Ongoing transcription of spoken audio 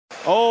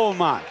Oh,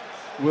 my.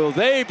 Will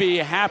they be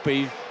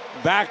happy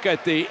back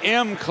at the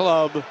M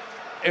Club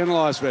in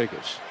Las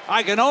Vegas?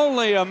 I can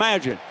only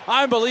imagine.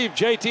 I believe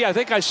JT, I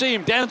think I see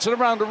him dancing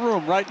around the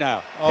room right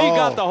now. He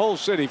got the whole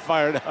city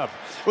fired up.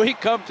 We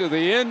come to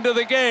the end of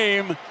the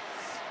game,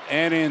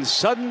 and in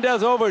sudden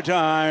death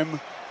overtime,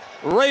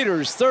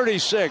 Raiders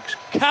 36,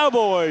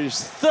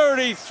 Cowboys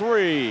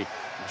 33.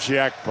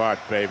 Jackpot,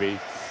 baby.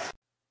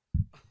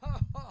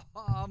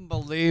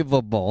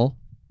 Unbelievable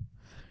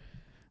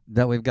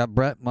that we've got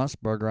Brent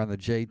Musburger on the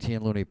JT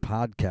and Looney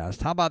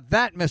podcast. How about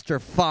that, Mr.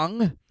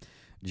 Fung?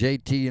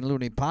 JT and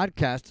Looney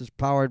podcast is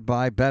powered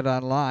by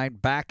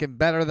BetOnline. Back and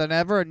better than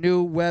ever. A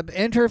new web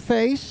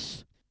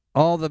interface.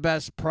 All the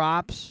best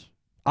props,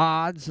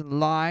 odds, and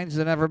lines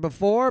than ever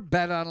before.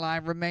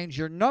 BetOnline remains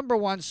your number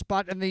one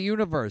spot in the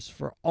universe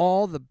for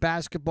all the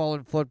basketball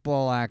and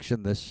football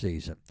action this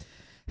season.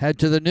 Head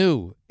to the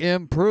new,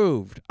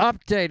 improved,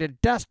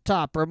 updated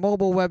desktop or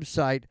mobile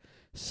website.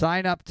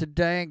 Sign up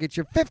today and get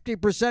your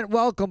 50%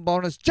 welcome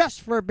bonus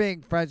just for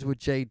being friends with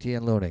JT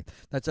and Looney.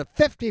 That's a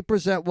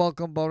 50%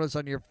 welcome bonus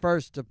on your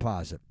first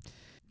deposit.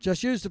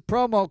 Just use the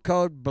promo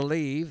code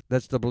BELIEVE.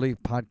 That's the Believe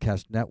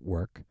Podcast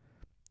Network.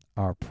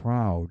 Our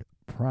proud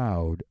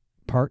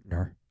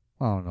partner.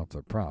 Well, I don't know if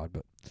they're proud,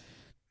 but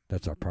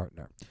that's our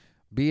partner.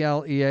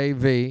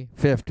 BLEAV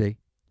 50.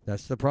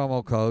 That's the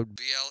promo code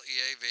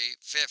BLEAV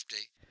 50.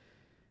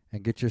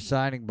 And get your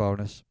signing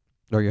bonus,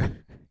 or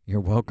your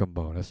welcome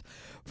bonus,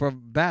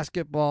 from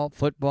basketball,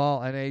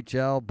 football,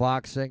 NHL,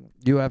 boxing,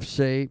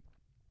 UFC,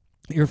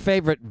 your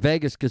favorite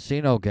Vegas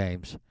casino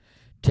games.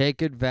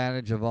 Take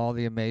advantage of all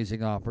the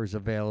amazing offers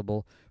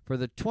available for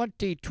the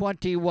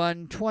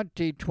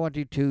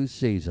 2021-2022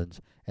 seasons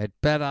at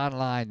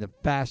BetOnline, the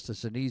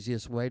fastest and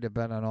easiest way to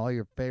bet on all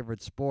your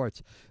favorite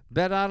sports.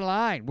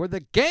 BetOnline, where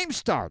the game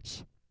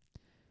starts.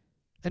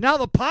 And now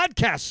the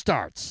podcast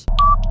starts.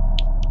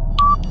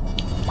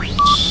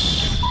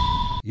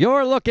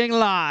 You're looking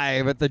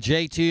live at the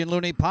JT and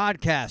Looney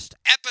podcast,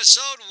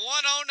 episode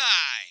 109.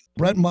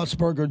 Brent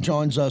Musburger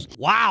joins us.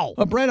 Wow.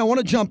 Brent, I want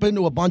to jump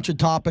into a bunch of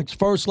topics.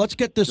 First, let's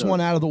get this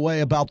one out of the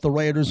way about the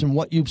Raiders and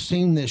what you've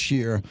seen this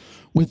year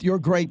with your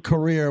great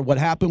career, what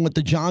happened with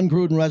the John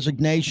Gruden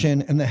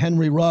resignation and the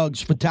Henry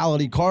Ruggs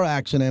fatality car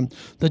accident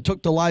that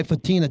took the life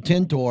of Tina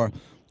Tintor.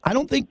 I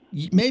don't think,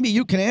 maybe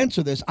you can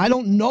answer this. I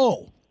don't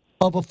know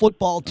of a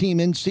football team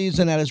in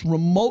season that has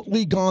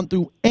remotely gone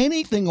through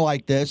anything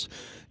like this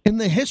in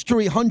the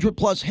history,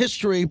 100-plus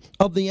history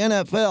of the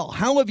NFL.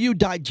 How have you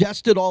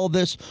digested all of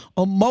this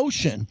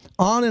emotion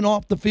on and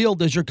off the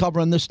field as you're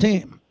covering this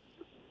team?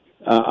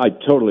 I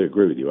totally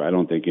agree with you. I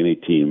don't think any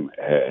team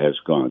has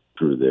gone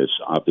through this.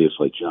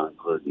 Obviously, John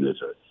Gruden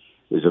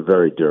is a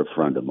very dear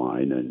friend of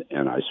mine,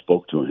 and I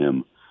spoke to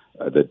him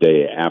the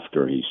day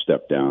after he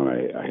stepped down.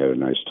 I had a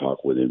nice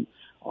talk with him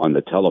on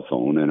the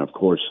telephone, and of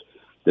course,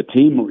 the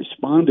team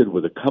responded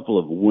with a couple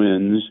of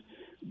wins,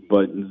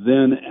 but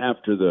then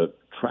after the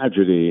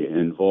tragedy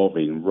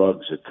involving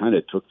Ruggs, it kind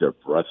of took their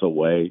breath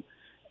away,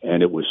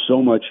 and it was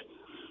so much.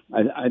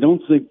 I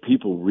don't think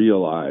people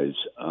realize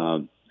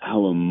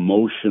how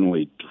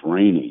emotionally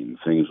draining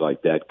things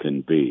like that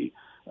can be.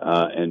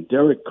 And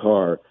Derek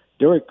Carr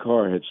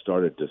had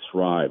started to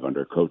thrive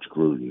under Coach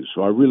Gruden,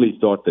 so I really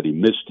thought that he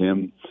missed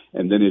him,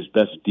 and then his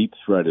best deep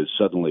threat is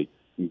suddenly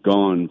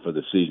gone for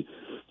the season.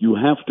 You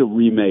have to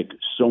remake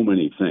so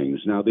many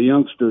things. Now, the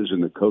youngsters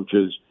and the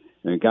coaches,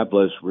 and God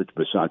bless Rich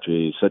Bisaccia,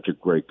 he's such a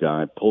great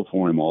guy, pull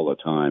for him all the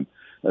time.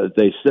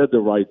 They said the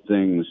right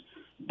things,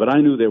 but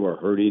I knew they were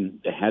hurting.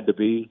 They had to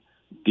be,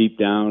 deep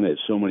down, as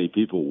so many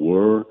people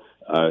were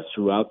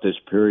throughout this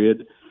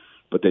period.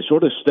 But they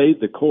sort of stayed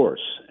the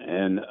course.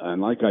 And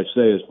like I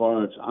say, as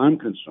far as I'm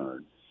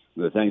concerned,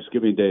 the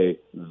Thanksgiving Day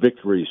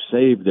victory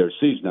saved their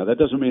season. Now, that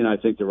doesn't mean I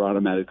think they're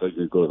automatically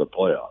going to go to the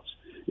playoffs.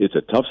 It's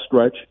a tough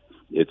stretch.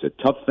 It's a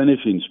tough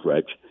finishing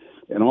stretch,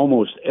 and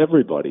almost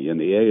everybody in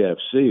the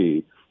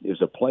AFC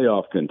is a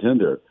playoff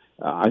contender.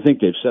 I think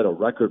they've set a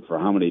record for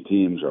how many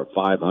teams are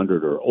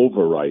 500 or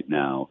over right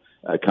now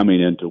coming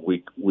into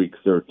week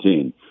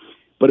 13.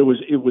 But it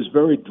was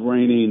very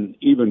draining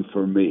even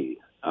for me.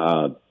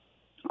 I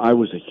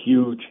was a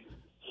huge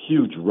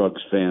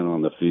Ruggs fan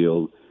on the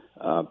field.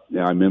 I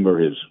remember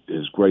his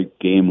great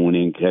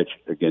game-winning catch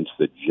against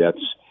the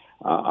Jets.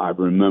 I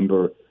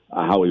remember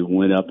how he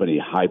went up and he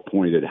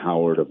high-pointed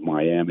Howard of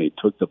Miami,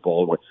 took the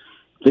ball away.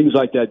 Things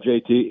like that,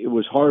 JT, it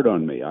was hard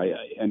on me.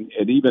 And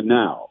even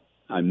now,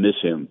 I miss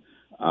him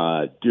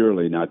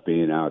dearly not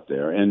being out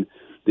there. And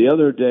the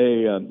other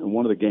day,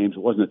 one of the games,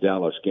 it wasn't a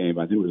Dallas game,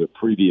 I think it was a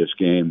previous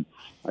game,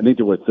 I think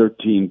there were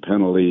 13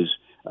 penalties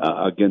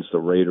against the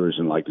Raiders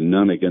and like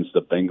none against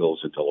the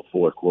Bengals until the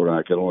fourth quarter. And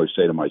I can only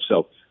say to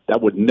myself, that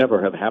would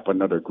never have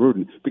happened under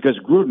Gruden, because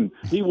Gruden,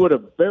 he would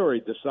have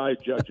buried the side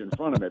judge in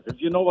front of him,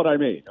 if you know what I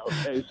mean.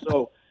 Okay,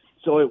 so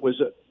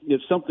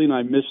it's something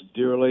I miss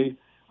dearly.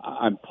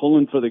 I'm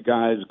pulling for the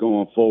guys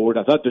going forward.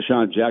 I thought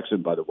Deshaun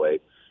Jackson, by the way,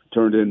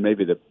 turned in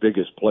maybe the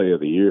biggest play of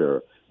the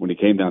year when he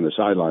came down the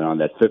sideline on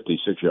that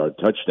 56-yard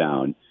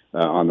touchdown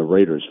on the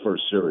Raiders'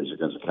 first series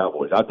against the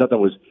Cowboys. I thought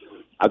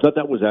I thought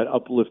that was that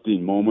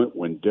uplifting moment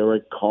when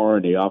Derek Carr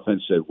and the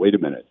offense said, wait a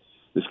minute,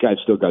 this guy's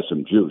still got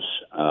some juice.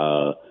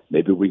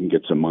 Maybe we can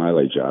get some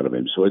mileage out of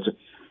him. So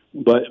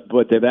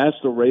but they've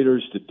asked the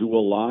Raiders to do a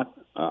lot.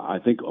 I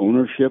think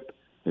ownership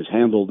has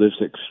handled this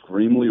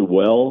extremely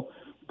well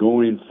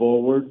going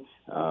forward.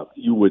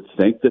 You would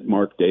think that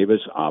Mark Davis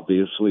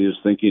obviously is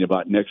thinking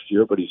about next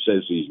year, but he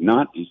says he's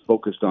not. He's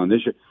focused on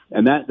this year.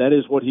 And that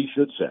is what he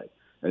should say.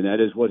 And that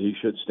is what he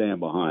should stand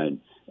behind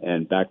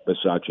and back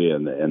Bisaccia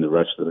and the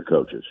rest of the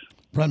coaches.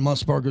 Brent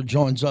Musburger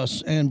joins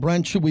us. And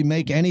Brent, should we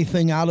make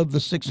anything out of the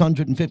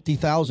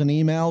 650,000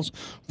 emails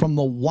from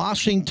the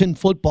Washington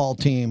football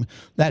team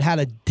that had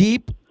a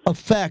deep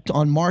effect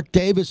on Mark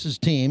Davis's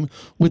team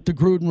with the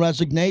Gruden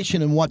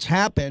resignation and what's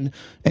happened,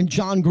 and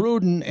John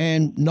Gruden,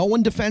 and no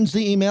one defends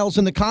the emails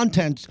and the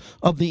content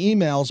of the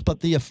emails, but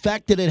the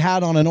effect that it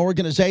had on an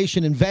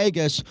organization in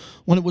Vegas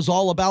when it was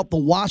all about the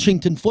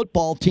Washington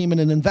football team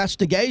and an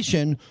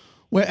investigation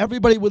where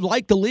everybody would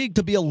like the league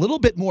to be a little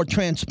bit more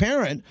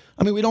transparent.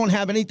 I mean, we don't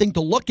have anything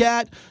to look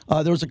at.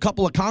 There's a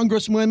couple of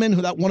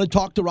congresswomen that want to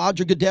talk to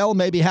Roger Goodell,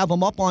 maybe have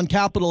him up on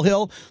Capitol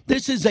Hill.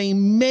 This is a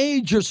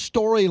major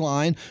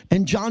storyline,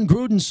 and John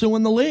Gruden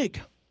suing the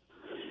league.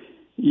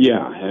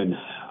 Yeah, and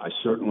I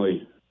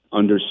certainly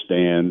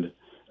understand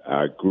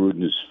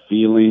Gruden's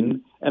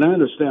feeling, and I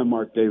understand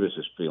Mark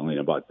Davis's feeling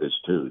about this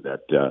too.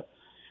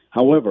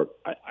 However,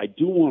 I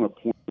do want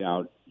to point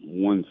out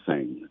one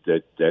thing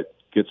that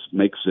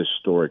makes this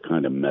story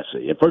kind of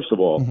messy. And first of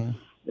all,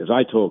 as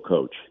I told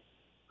Coach,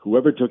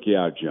 whoever took you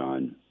out,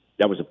 John,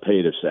 that was a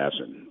paid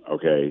assassin.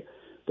 Okay,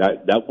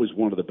 that was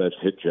one of the best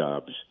hit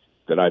jobs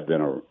that I've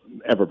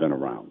ever been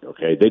around.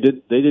 Okay, they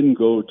didn't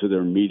go to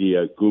their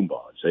media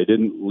goombas. They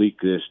didn't leak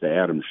this to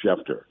Adam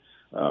Schefter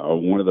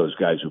or one of those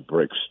guys who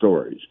break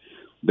stories.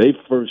 They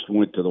first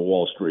went to the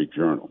Wall Street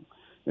Journal,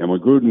 and when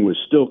Gruden was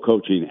still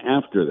coaching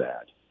after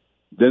that,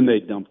 then they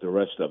dumped the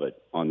rest of it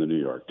on the New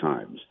York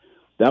Times.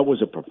 That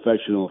was a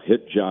professional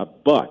hit job,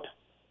 but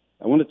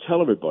I want to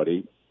tell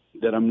everybody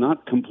that I'm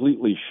not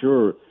completely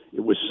sure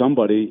it was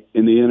somebody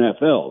in the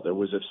NFL. There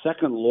was a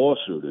second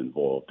lawsuit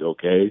involved,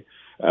 okay,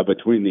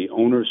 between the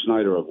owner,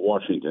 Snyder of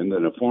Washington,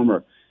 and a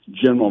former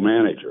general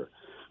manager.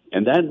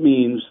 And that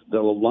means that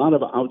a lot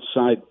of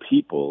outside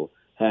people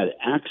had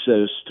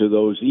access to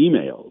those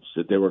emails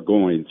that they were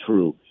going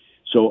through.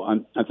 So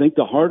I think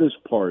the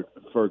hardest part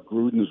for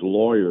Gruden's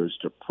lawyers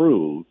to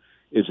prove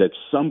is that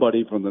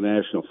somebody from the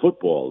National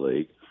Football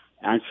League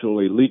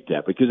actually leaked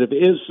that. Because if it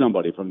is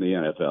somebody from the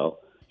NFL,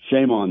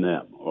 shame on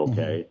them,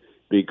 okay?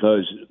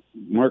 Because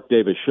Mark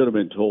Davis should have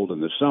been told in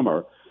the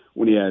summer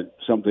when he had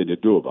something to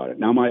do about it.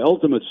 Now, my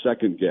ultimate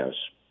second guess,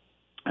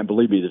 and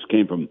believe me, this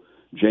came from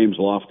James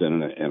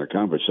Lofton in a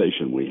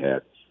conversation we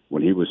had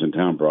when he was in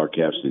town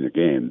broadcasting a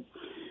game.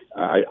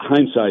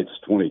 Hindsight's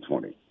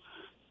 20/20.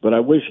 But I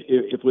wish,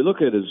 if we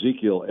look at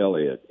Ezekiel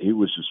Elliott, he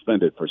was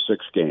suspended for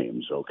 6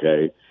 games,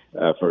 okay,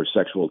 for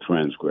sexual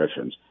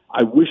transgressions.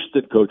 I wish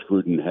that Coach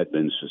Gruden had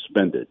been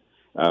suspended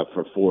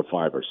for 4,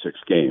 5, or 6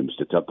 games.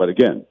 But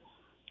again,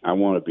 I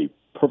want to be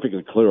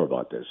perfectly clear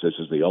about this. This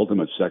is the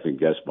ultimate second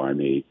guess by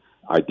me.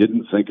 I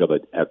didn't think of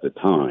it at the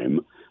time.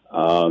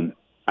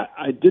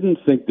 I didn't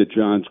think that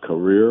John's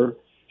career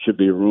should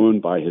be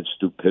ruined by his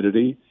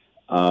stupidity.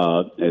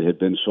 It had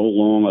been so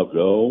long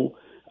ago.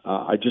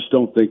 I just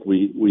don't think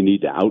we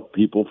need to out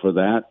people for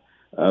that.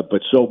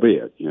 But so be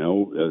it. You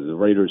know, the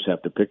Raiders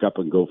have to pick up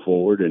and go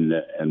forward,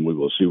 and we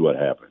will see what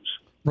happens.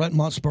 Brent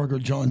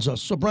Musburger joins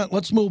us. So, Brent,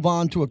 let's move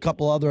on to a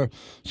couple other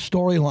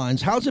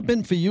storylines. How's it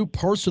been for you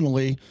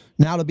personally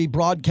now to be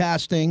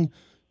broadcasting,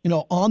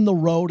 on the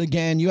road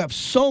again? You have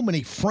so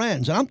many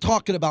friends, and I'm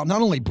talking about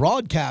not only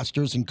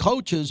broadcasters and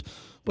coaches,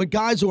 but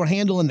guys who are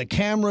handling the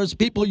cameras,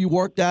 people you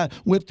worked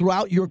with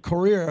throughout your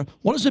career.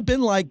 What has it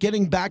been like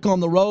getting back on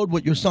the road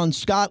with your son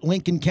Scott,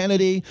 Lincoln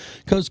Kennedy?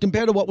 Because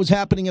compared to what was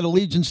happening at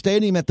Allegiant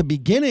Stadium at the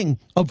beginning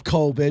of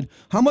COVID,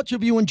 how much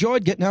have you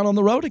enjoyed getting out on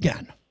the road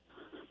again?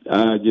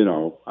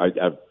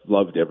 I've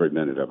loved every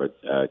minute of it.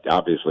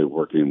 Obviously,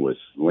 working with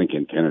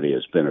Lincoln Kennedy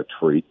has been a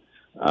treat.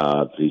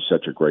 He's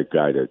such a great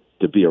guy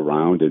to be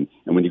around. And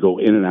when you go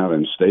in and out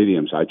in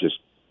stadiums, I just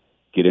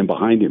get in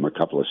behind him a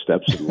couple of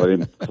steps and let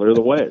him clear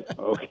the way.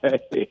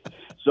 Okay.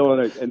 So,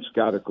 and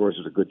Scott, of course,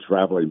 is a good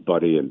traveling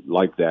buddy and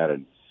like that.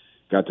 And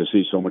got to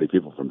see so many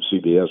people from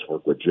CBS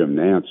work with Jim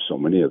Nantz. So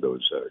many of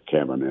those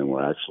cameramen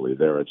were actually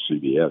there at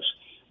CBS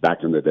back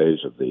in the days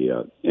of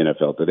the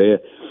NFL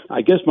Today.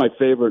 I guess my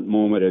favorite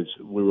moment is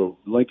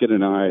Lincoln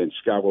and I and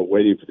Scott were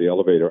waiting for the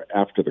elevator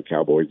after the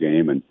Cowboy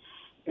game, and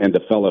the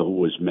fellow who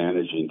was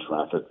managing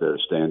traffic there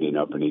standing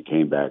up, and he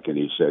came back and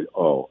he said,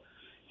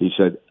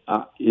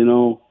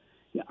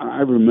 I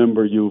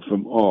remember you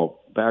from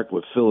back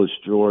with Phyllis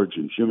George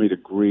and Jimmy the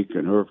Greek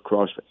and Herb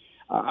Crosby.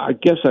 I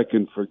guess I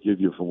can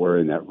forgive you for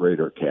wearing that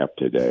Raider cap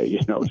today.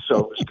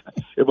 So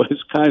it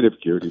was kind of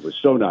cute. He was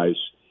so nice,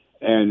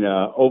 and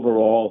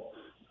overall,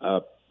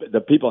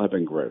 the people have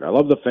been great. I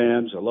love the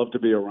fans. I love to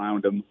be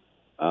around them.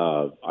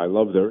 I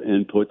love their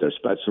input. That's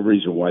the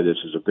reason why this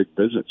is a big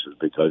business, is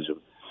because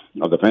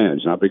of the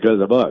fans, not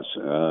because of us.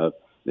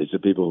 It's the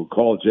people who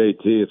call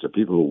JT. It's the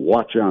people who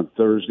watch on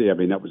Thursday. I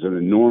mean, that was an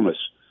enormous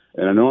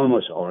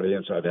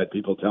audience. I've had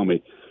people tell me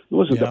it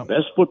wasn't the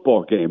best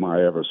football game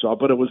I ever saw,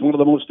 but it was one of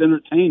the most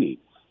entertaining.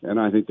 And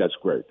I think that's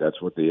great.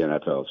 That's what the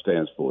NFL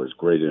stands for, is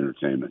great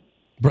entertainment.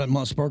 Brent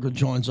Musburger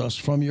joins us.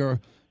 From your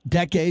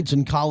decades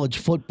in college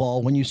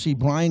football, when you see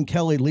Brian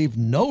Kelly leave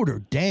Notre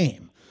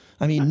Dame,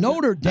 I mean,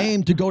 Notre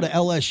Dame to go to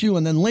LSU,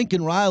 and then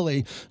Lincoln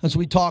Riley, as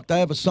we talked, I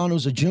have a son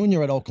who's a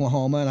junior at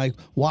Oklahoma, and I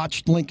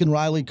watched Lincoln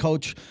Riley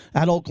coach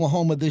at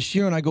Oklahoma this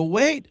year, and I go,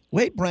 wait,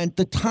 Brent,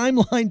 the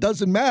timeline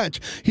doesn't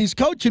match. He's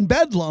coaching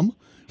Bedlam.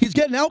 He's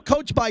getting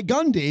out-coached by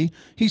Gundy.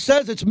 He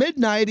says it's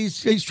midnight.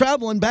 He's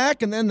traveling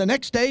back, and then the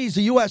next day he's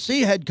the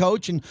USC head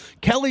coach, and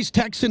Kelly's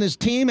texting his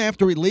team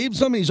after he leaves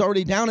them. He's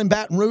already down in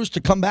Baton Rouge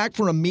to come back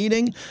for a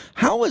meeting.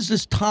 How has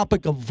this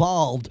topic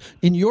evolved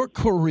in your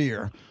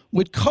career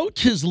with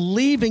coaches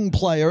leaving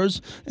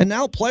players, and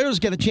now players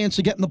get a chance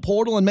to get in the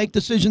portal and make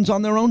decisions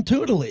on their own,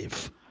 too, to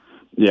leave?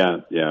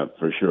 Yeah,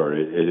 for sure.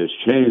 It has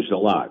changed a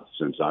lot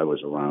since I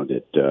was around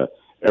it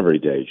every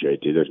day,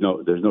 JT.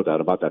 There's no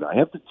doubt about that. I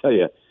have to tell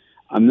you,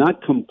 I'm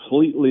not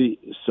completely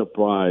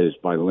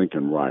surprised by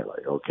Lincoln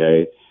Riley,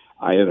 okay?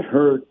 I had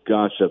heard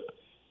gossip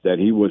that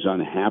he was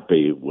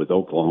unhappy with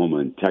Oklahoma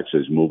and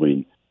Texas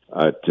moving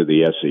to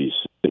the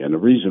SEC. And the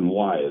reason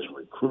why is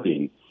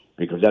recruiting,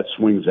 because that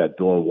swings that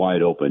door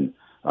wide open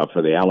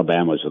for the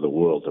Alabamas of the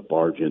world to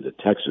barge into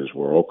Texas,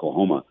 where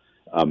Oklahoma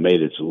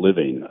made its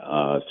living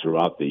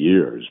throughout the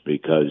years,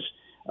 because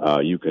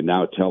you can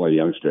now tell a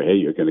youngster, hey,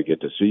 you're going to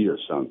get to see your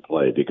son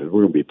play, because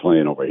we're going to be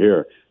playing over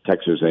here.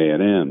 Texas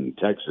A&M,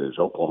 Texas,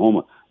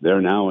 Oklahoma,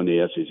 they're now in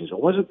the SEC. So I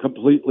wasn't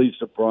completely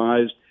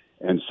surprised.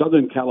 And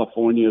Southern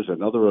California is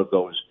another of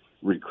those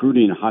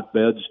recruiting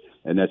hotbeds.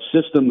 And that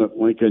system that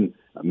Lincoln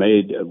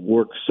made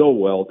work so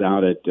well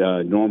down at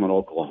Norman,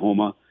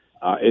 Oklahoma,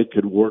 it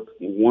could work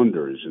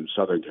wonders in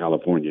Southern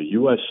California.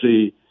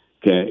 USC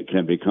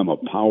can become a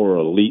power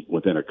elite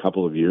within a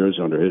couple of years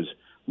under his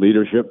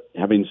leadership.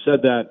 Having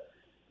said that,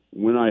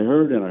 when I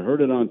heard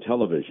it on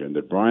television,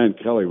 that Brian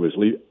Kelly was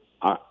leaving,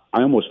 I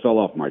almost fell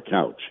off my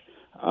couch.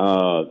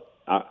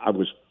 I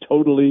was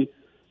totally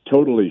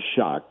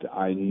shocked.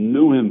 I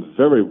knew him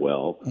very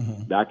well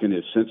back in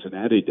his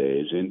Cincinnati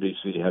days.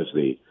 NBC has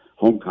the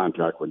home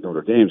contract with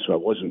Notre Dame, so I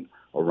wasn't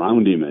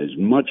around him as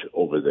much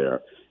over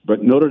there.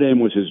 But Notre Dame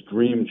was his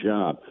dream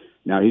job.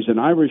 Now, he's an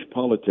Irish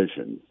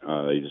politician.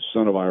 He's a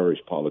son of Irish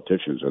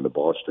politicians in the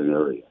Boston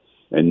area.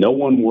 And no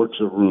one works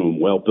a room,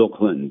 well, Bill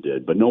Clinton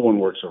did, but no one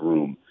works a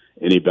room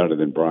any better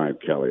than Brian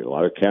Kelly. A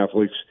lot of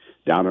Catholics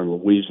down in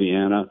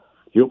Louisiana.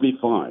 He'll be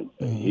fine.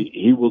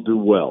 He will do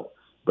well.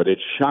 But it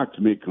shocked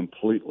me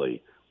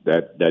completely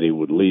that he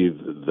would leave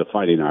the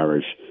Fighting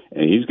Irish.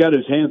 And he's got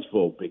his hands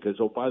full because,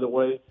 oh, by the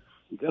way,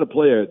 you got to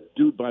play a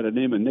dude by the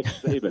name of Nick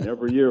Saban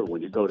every year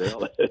when you go to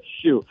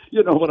LSU.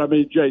 You know what I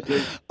mean,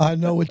 JT? I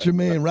know what you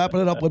mean. Wrapping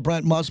it up with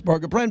Brent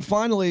Musburger. Brent,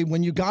 finally,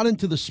 when you got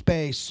into the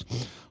space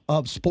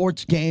of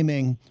sports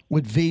gaming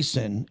with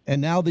VSiN and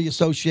now the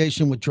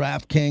association with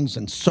DraftKings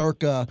and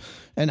Circa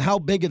and how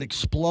big it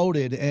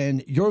exploded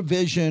and your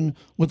vision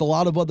with a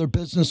lot of other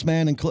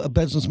businessmen,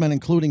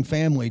 including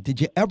family, did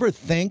you ever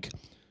think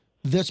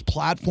this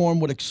platform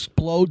would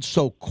explode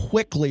so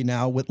quickly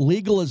now with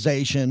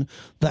legalization,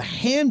 the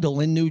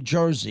handle in New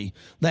Jersey,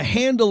 the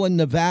handle in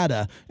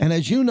Nevada, and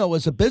as you know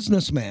as a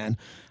businessman,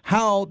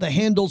 how the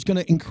handle's going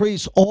to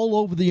increase all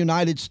over the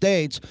United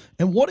States?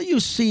 And what are you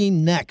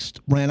seeing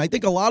next, Brent? I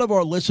think a lot of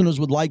our listeners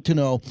would like to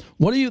know,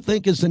 what do you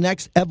think is the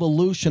next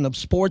evolution of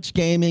sports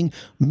gaming,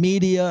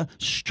 media,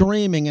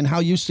 streaming, and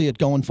how you see it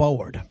going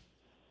forward?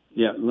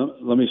 Yeah,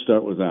 let me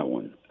start with that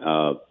one.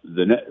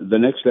 The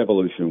next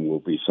evolution will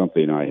be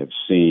something I have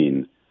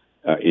seen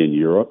in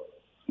Europe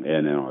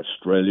and in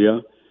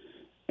Australia,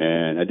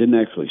 and I didn't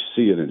actually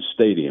see it in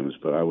stadiums,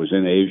 but I was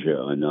in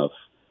Asia enough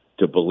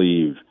to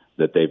believe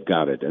that they've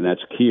got it, and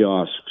that's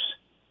kiosks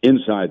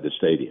inside the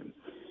stadium.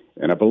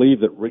 And I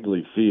believe that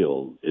Wrigley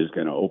Field is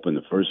going to open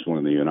the first one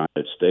in the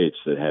United States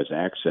that has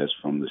access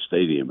from the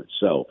stadium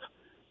itself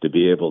to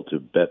be able to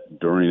bet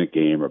during a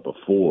game or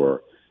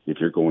before if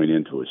you're going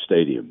into a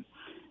stadium.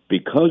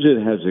 Because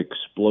it has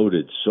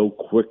exploded so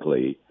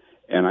quickly,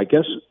 and I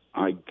guess,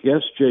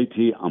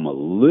 JT, I'm a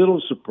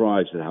little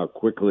surprised at how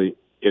quickly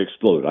it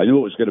exploded. I knew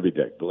it was going to be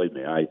big, believe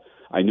me.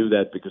 I knew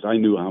that because I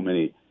knew how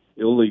many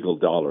illegal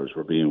dollars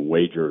were being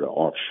wagered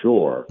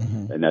offshore,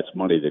 and that's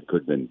money that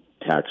could have been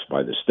taxed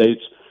by the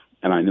states.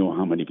 And I knew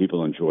how many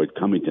people enjoyed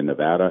coming to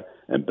Nevada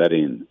and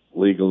betting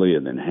legally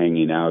and then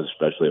hanging out,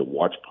 especially at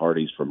watch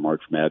parties for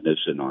March Madness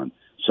and on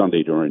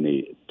Sunday during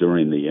the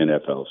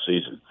NFL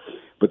season.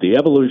 But the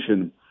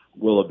evolution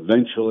will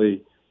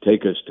eventually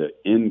take us to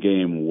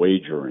in-game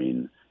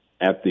wagering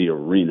at the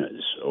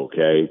arenas,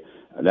 okay?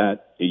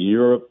 That in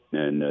Europe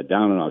and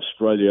down in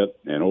Australia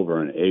and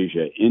over in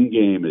Asia,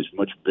 in-game is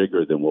much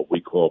bigger than what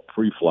we call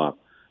pre-flop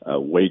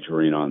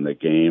wagering on the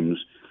games.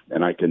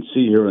 And I can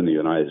see here in the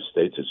United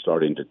States it's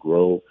starting to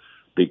grow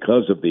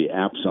because of the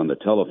apps on the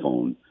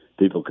telephone.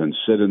 People can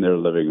sit in their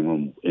living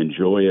room,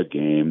 enjoy a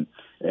game,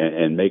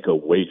 and make a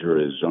wager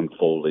as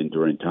unfolding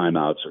during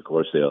timeouts. Of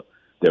course,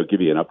 they'll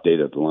give you an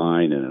updated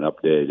line and an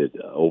updated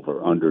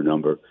over-under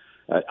number.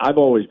 I've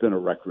always been a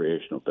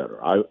recreational bettor.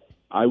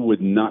 I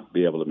would not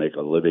be able to make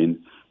a living,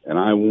 and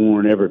I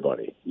warn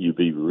everybody, you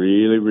be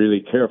really, really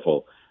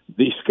careful.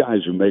 These guys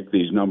who make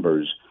these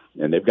numbers,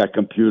 and they've got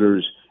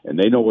computers, and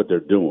they know what they're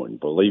doing,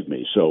 believe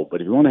me.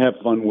 But if you want to have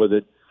fun with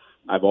it,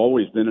 I've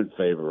always been in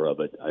favor of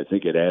it. I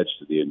think it adds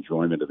to the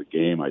enjoyment of the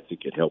game. I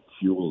think it helped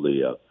fuel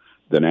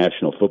the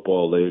National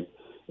Football League.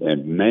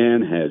 And,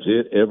 man, has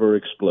it ever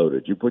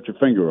exploded. You put your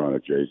finger on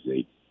it,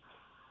 JC.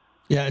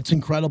 Yeah, it's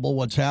incredible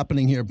what's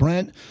happening here.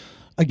 Brent,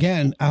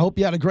 again, I hope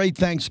you had a great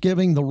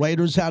Thanksgiving. The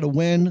Raiders had a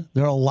win.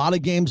 There are a lot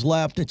of games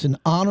left. It's an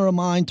honor of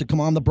mine to come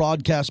on the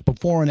broadcast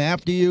before and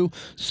after you,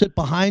 sit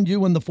behind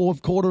you in the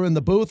fourth quarter in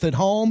the booth at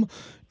home,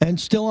 and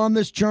still on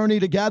this journey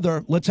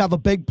together. Let's have a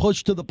big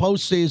push to the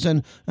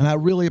postseason, and I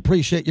really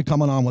appreciate you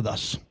coming on with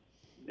us.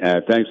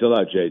 Thanks a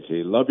lot,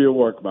 JT. Love your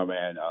work, my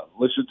man. I'll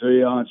listen to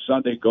you on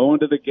Sunday going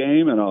to the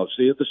game, and I'll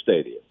see you at the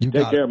stadium.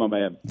 Take care, my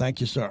man. Thank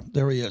you, sir.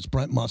 There he is,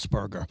 Brent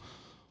Musburger.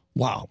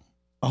 Wow.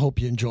 I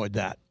hope you enjoyed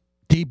that.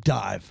 Deep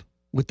dive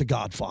with The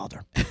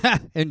Godfather.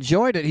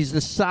 Enjoyed it. He's the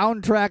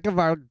soundtrack of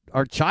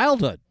our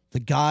childhood. The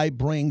guy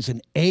brings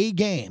an A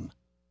game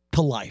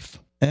to life,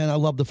 and I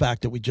love the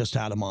fact that we just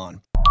had him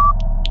on.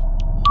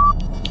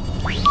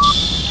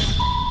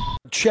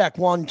 Check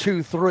 1,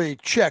 2, 3.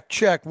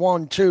 Check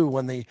 1, 2.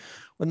 When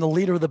the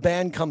leader of the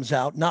band comes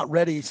out, not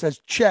ready, he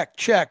says check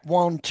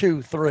 1,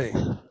 2, 3.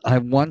 I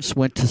once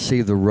went to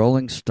see the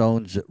Rolling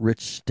Stones at Rich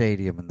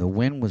Stadium, and the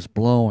wind was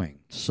blowing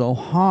so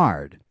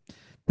hard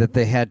that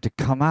they had to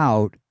come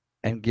out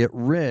and get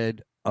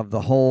rid of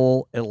the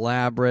whole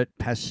elaborate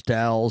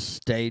pastel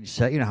stage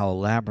set. You know how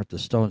elaborate the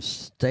Stones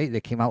stage. They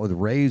came out with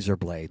razor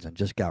blades and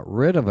just got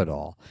rid of it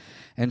all.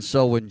 And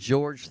so when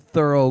George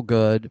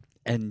Thorogood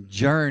and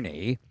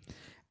Journey,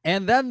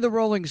 and then the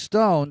Rolling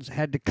Stones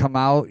had to come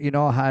out,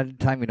 ahead of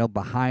time,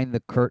 behind the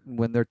curtain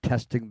when they're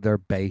testing their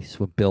bass,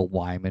 when Bill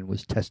Wyman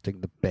was testing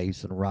the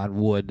bass and Ron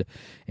Wood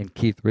and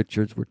Keith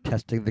Richards were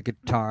testing the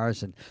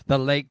guitars, and the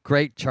late,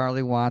 great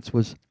Charlie Watts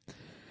was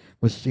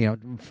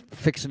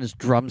fixing his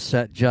drum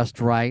set just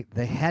right.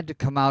 They had to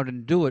come out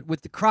and do it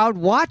with the crowd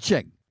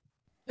watching.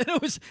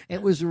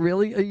 It was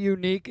really a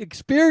unique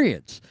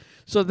experience.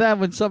 So then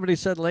when somebody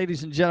said,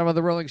 ladies and gentlemen,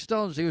 the Rolling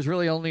Stones, he was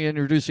really only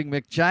introducing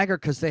Mick Jagger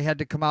because they had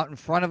to come out in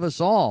front of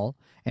us all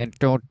and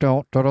don't,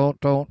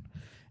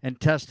 and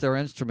test their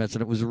instruments.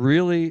 And it was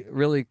really,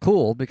 really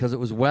cool because it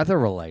was weather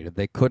related.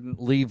 They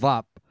couldn't leave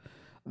up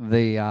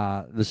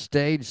the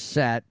stage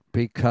set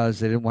because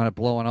they didn't want it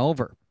blowing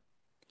over.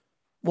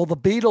 Well, the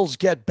Beatles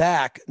Get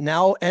Back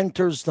now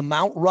enters the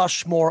Mount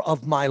Rushmore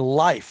of my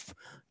life.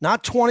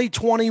 Not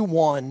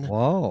 2021.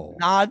 Whoa.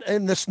 Not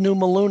in this new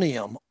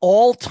millennium.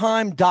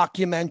 All-time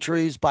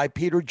documentaries by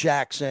Peter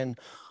Jackson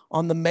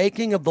on the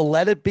making of the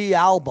Let It Be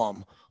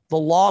album, the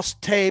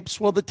lost tapes,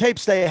 the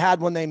tapes they had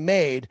when they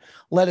made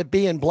Let It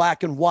Be in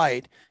black and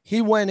white.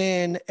 He went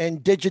in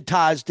and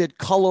digitized it,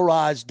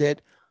 colorized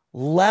it,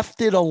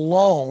 left it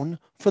alone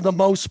for the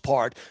most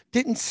part,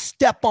 didn't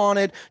step on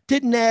it,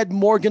 didn't add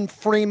Morgan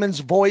Freeman's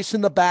voice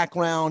in the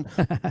background.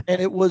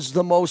 And it was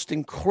the most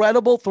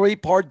incredible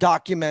 3-part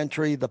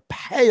documentary. The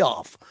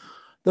payoff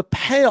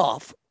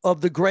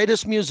of the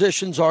greatest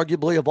musicians,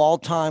 arguably of all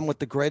time, with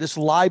the greatest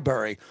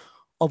library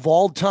of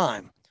all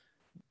time,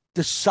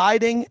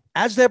 deciding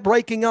as they're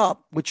breaking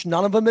up, which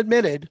none of them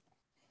admitted,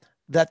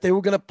 that they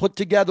were going to put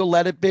together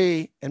Let It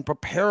Be and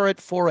prepare it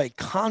for a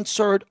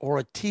concert or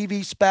a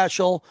TV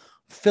special,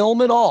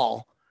 film it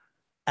all,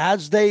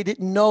 as they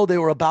didn't know they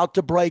were about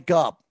to break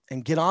up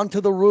and get onto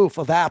the roof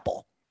of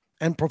Apple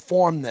and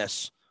perform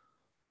this,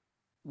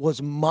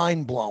 was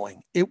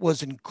mind-blowing. It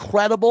was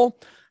incredible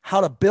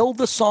how to build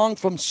the song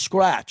from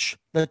scratch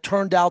that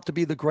turned out to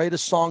be the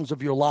greatest songs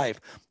of your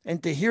life.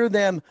 And to hear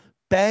them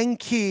bang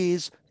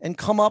keys and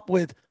come up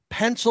with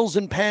pencils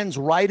and pens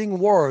writing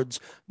words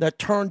that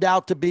turned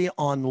out to be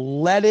on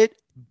Let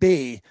It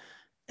Be.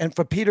 And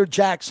for Peter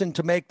Jackson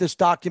to make this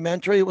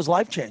documentary, it was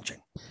life-changing.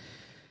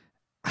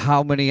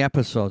 How many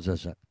episodes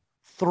is it?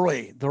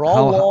 3. They're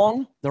all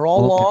long. They're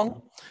all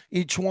long.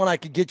 Each one, I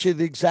could get you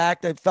the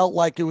exact. It felt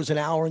like it was an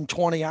hour and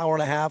 20, hour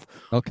and a half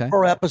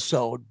per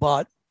episode.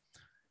 But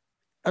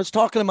I was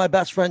talking to my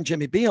best friend,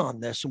 Jimmy B, on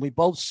this, and we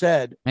both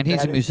said. And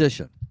he's a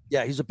musician.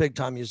 Yeah, he's a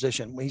big-time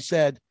musician. We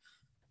said,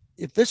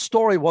 if this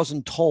story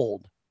wasn't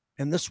told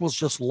and this was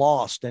just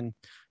lost and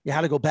you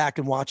had to go back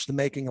and watch the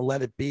making of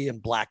Let It Be in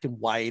black and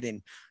white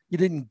and you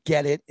didn't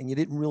get it and you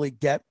didn't really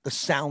get the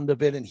sound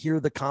of it and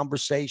hear the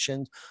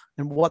conversations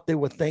and what they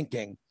were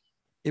thinking.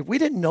 If we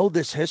didn't know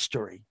this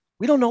history,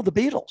 we don't know the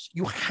Beatles.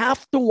 You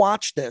have to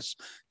watch this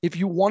if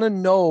you want to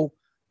know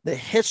the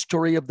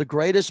history of the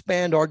greatest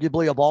band,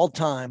 arguably of all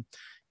time,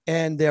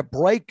 and their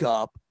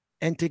breakup,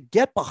 and to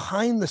get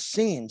behind the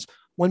scenes.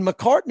 When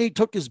McCartney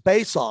took his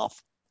bass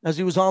off as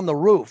he was on the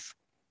roof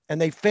and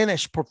they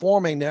finished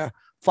performing their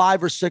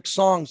 5 or 6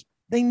 songs,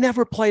 they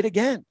never played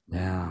again.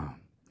 Yeah.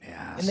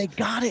 Yes. And they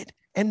got it.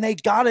 And they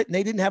got it, and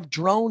they didn't have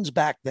drones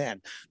back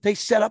then. They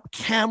set up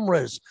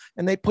cameras,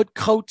 and they put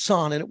coats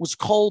on, and it was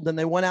cold, and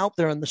they went out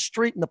there in the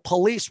street, and the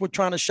police were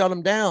trying to shut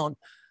them down.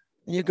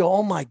 And you go,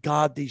 oh, my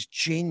God, these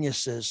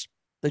geniuses,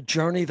 the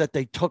journey that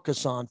they took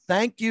us on.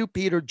 Thank you,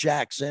 Peter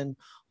Jackson,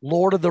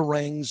 Lord of the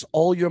Rings,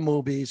 all your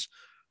movies,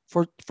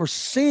 for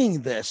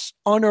seeing this,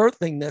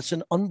 unearthing this,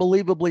 and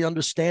unbelievably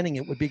understanding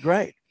it would be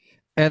great.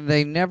 And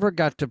they never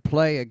got to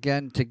play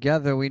again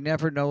together. We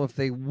never know if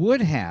they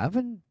would have,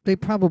 and they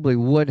probably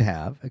would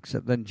have,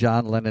 except then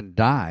John Lennon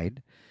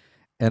died,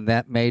 and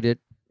that made it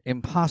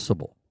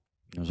impossible.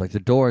 It was like the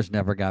Doors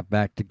never got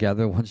back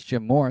together once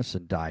Jim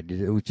Morrison died.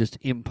 It was just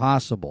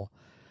impossible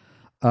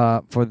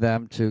for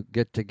them to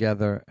get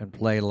together and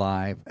play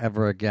live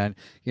ever again.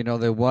 You know,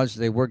 they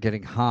were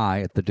getting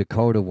high at the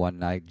Dakota one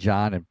night,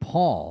 John and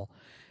Paul,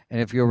 and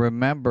if you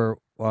remember,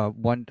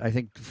 I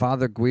think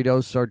Father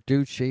Guido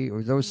Sarducci,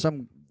 or there was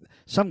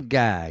some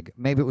gag.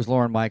 Maybe it was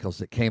Lorne Michaels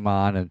that came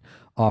on and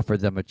offered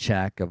them a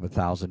check of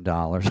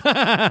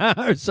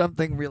 $1,000 or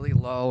something really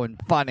low and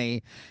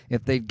funny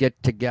if they'd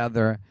get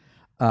together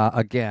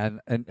again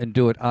and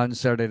do it on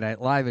Saturday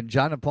Night Live. And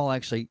John and Paul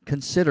actually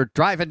considered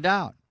driving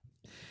down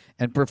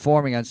and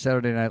performing on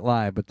Saturday Night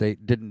Live, but they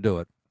didn't do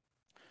it.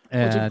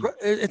 And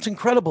It's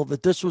incredible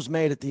that this was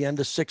made at the end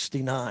of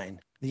 '69,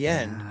 the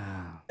end.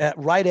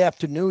 Right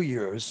after New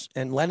Year's,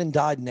 and Lennon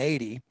died in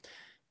 80,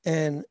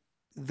 and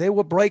they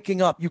were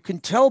breaking up. You can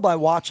tell by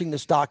watching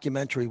this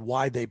documentary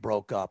why they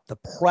broke up, the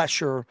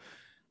pressure,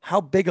 how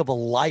big of a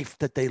life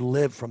that they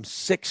lived from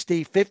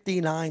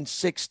 59,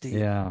 60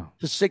 to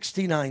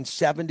 69,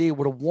 70. It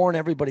would have worn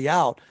everybody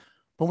out.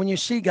 But when you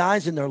see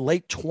guys in their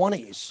late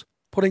 20s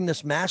putting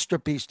this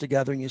masterpiece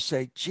together, and you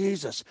say,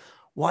 Jesus,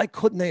 why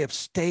couldn't they have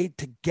stayed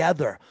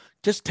together?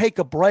 Just take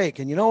a break.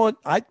 And you know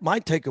what? My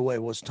takeaway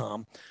was,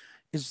 Tom,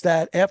 is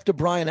that after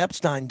Brian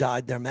Epstein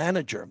died, their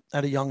manager,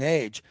 at a young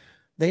age,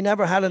 they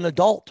never had an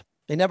adult.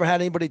 They never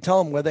had anybody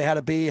tell them where they had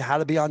to be, how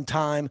to be on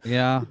time,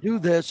 to do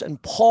this. And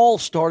Paul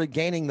started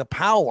gaining the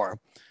power.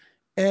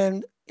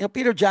 And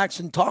Peter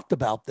Jackson talked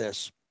about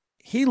this.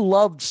 He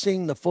loved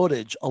seeing the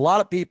footage. A lot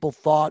of people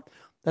thought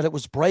that it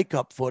was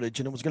breakup footage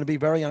and it was going to be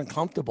very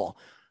uncomfortable.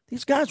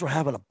 These guys were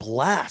having a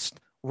blast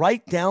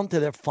right down to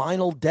their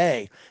final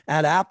day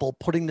at Apple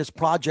putting this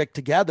project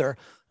together.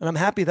 And I'm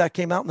happy that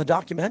came out in the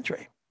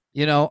documentary.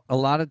 You know, a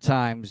lot of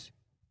times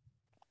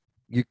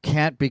you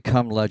can't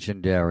become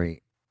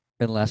legendary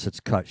unless it's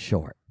cut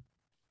short.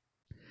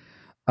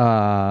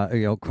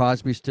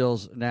 Crosby,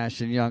 Stills, Nash,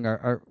 and Young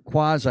are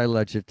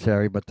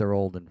quasi-legendary, but they're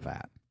old and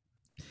fat.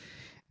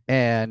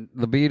 And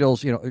the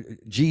Beatles,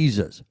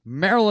 Jesus,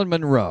 Marilyn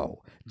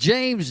Monroe,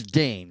 James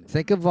Dean.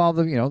 Think of all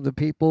the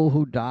people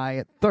who die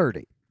at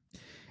 30.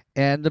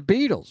 And the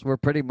Beatles were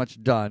pretty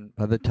much done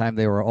by the time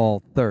they were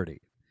all 30.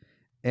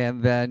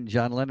 And then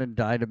John Lennon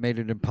died. It made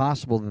it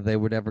impossible that they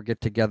would ever get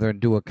together and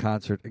do a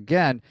concert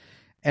again.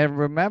 And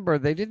remember,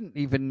 they didn't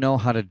even know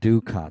how to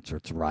do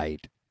concerts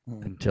right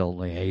until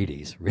the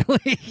 80s,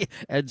 really.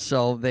 And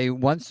so they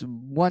once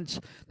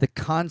the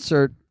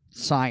concert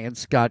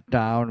science got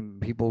down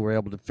and people were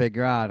able to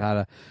figure out how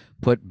to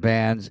put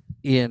bands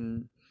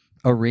in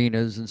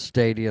arenas and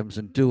stadiums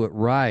and do it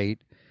right.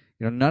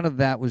 None of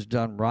that was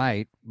done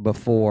right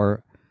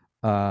before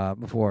the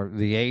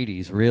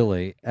 80s,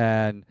 really.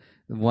 And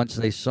once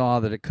they saw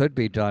that it could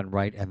be done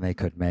right and they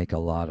could make a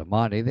lot of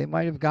money, they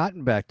might have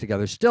gotten back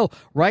together. Still,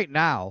 right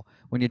now,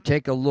 when you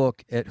take a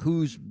look at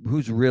who's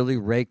really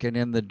raking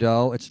in the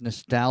dough, it's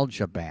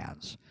nostalgia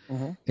bands.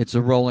 Mm-hmm. It's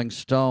the Rolling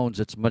Stones.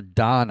 It's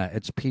Madonna.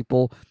 It's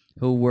people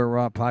who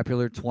were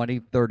popular 20,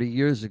 30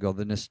 years ago.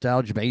 The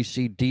nostalgia,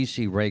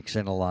 AC/DC rakes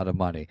in a lot of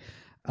money.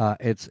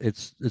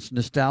 It's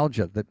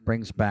nostalgia that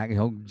brings back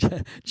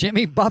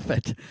Jimmy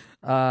Buffett.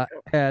 But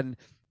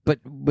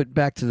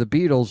back to the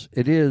Beatles,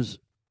 it is.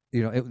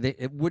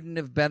 It wouldn't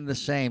have been the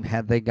same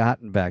had they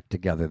gotten back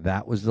together.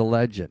 That was the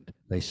legend.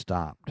 They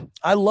stopped.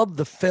 I love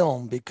the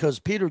film because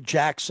Peter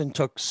Jackson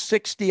took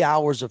 60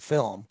 hours of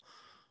film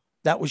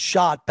that was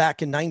shot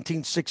back in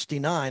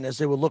 1969 as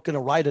they were looking to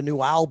write a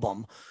new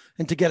album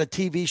and to get a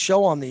TV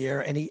show on the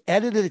air, and he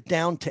edited it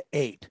down to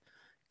 8.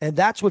 And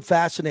that's what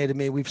fascinated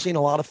me. We've seen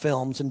a lot of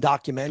films and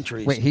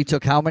documentaries. Wait, he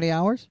took how many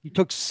hours? He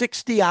took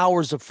 60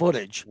 hours of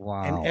footage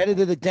and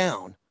edited it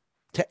down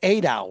to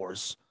 8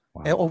 hours.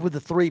 Wow. Over the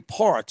 3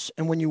 parts.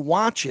 And when you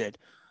watch it,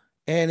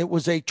 and it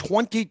was a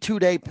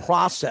 22-day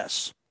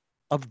process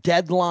of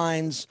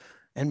deadlines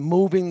and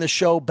moving the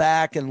show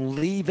back and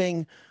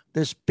leaving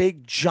this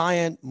big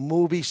giant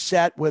movie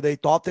set where they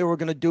thought they were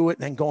going to do it,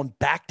 and then going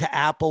back to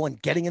Apple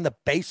and getting in the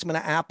basement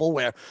of Apple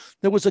where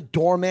there was a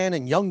doorman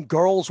and young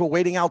girls were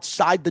waiting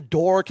outside the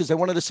door because they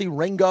wanted to see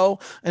Ringo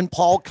and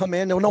Paul come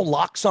in. There were no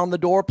locks on the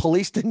door.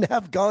 Police didn't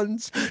have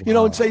guns,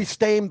 and say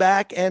staying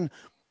back. And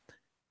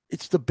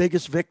it's the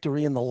biggest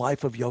victory in the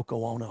life of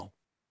Yoko Ono.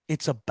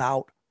 It's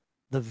about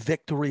the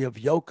victory of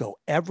Yoko.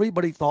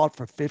 Everybody thought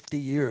for 50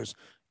 years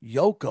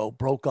Yoko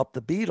broke up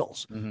the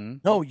Beatles. Mm-hmm.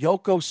 No,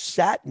 Yoko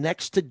sat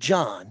next to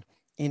John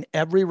in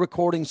every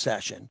recording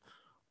session,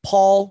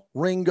 Paul,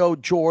 Ringo,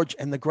 George,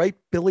 and the great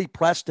Billy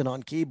Preston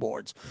on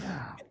keyboards.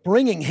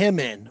 Bringing him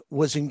in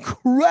was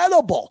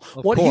incredible.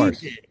 What he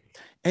did.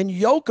 And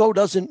Yoko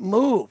doesn't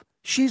move.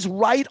 She's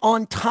right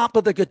on top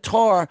of the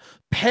guitar,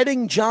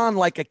 petting John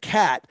like a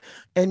cat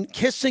and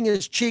kissing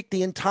his cheek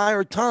the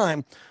entire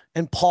time.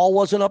 And Paul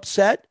wasn't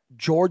upset.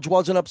 George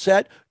wasn't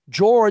upset.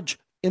 George,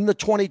 in the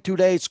 22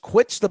 days,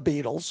 quits the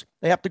Beatles.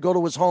 They have to go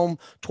to his home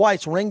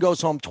twice.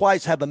 Ringo's home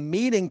twice, have a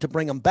meeting to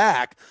bring him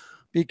back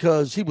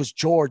because he was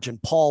George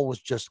and Paul was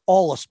just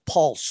all of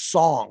Paul's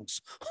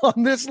songs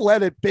on this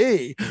Let It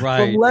Be.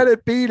 Right. From Let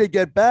It Be to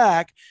Get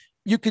Back,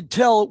 you could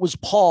tell it was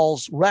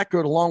Paul's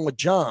record along with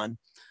John.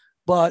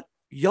 But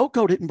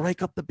Yoko didn't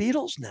break up the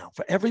Beatles now.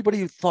 For everybody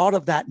who thought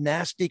of that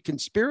nasty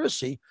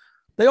conspiracy,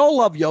 they all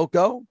love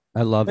Yoko.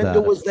 I love that.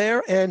 Linda was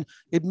there, and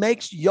it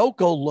makes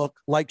Yoko look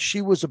like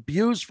she was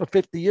abused for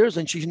 50 years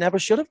and she never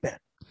should have been.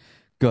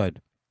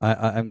 Good.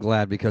 I'm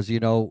glad because,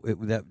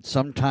 that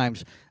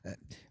sometimes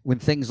when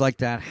things like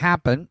that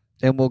happen,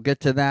 and we'll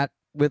get to that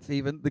with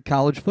even the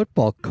college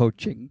football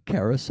coaching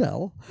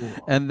carousel. Ooh.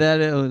 And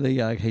then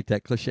I hate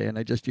that cliche and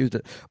I just used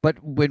it.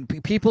 But when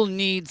people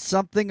need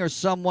something or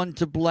someone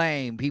to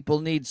blame,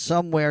 people need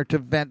somewhere to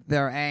vent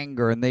their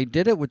anger. And they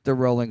did it with the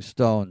Rolling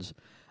Stones.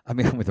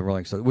 With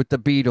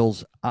the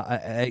Beatles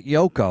at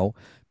Yoko,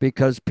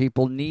 because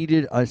people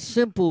needed a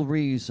simple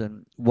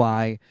reason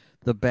why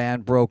the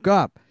band broke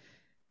up.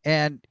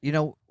 And,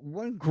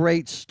 one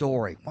great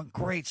story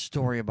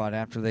about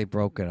after they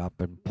broke it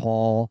up, and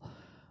Paul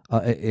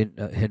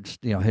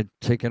had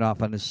taken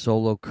off on his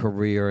solo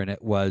career, and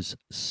it was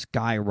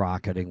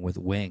skyrocketing with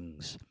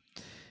Wings.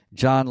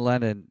 John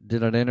Lennon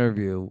did an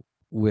interview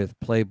with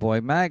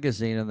Playboy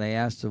magazine, and they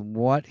asked him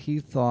what he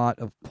thought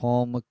of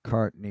Paul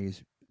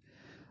McCartney's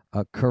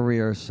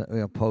career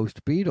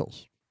post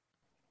Beatles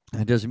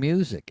and his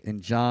music.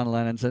 And John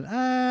Lennon said,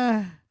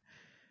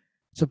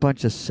 it's a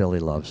bunch of silly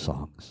love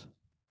songs.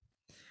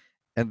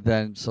 And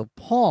then so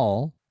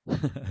Paul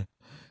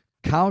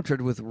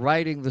countered with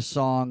writing the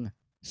song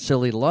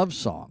Silly Love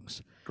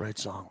Songs. Great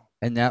song.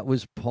 And that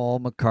was Paul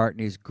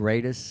McCartney's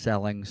greatest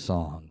selling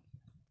song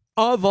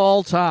of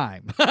all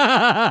time.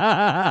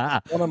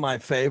 One of my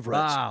favorites.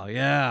 Wow,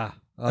 yeah.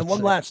 And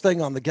one last thing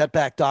on the Get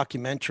Back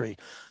documentary.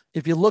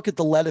 If you look at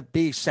the Let It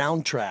Be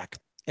soundtrack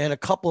and a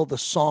couple of the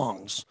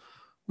songs,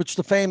 which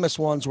the famous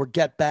ones were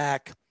Get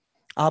Back,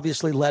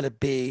 obviously Let It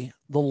Be,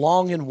 The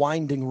Long and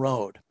Winding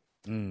Road.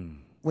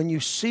 When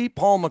you see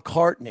Paul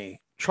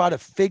McCartney try to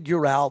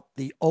figure out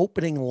the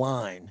opening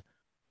line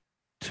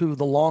to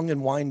The Long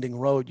and Winding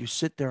Road, you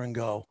sit there and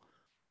go,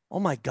 oh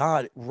my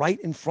God, right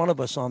in front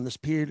of us on this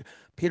Peter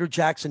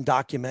Jackson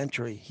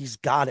documentary, he's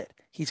got it.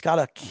 He's got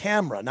a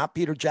camera, not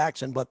Peter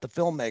Jackson, but the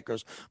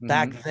filmmakers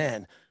back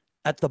then,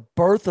 at the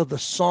birth of the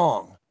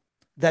song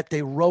that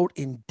they wrote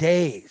in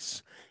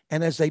days.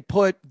 And as they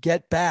put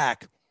Get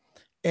Back,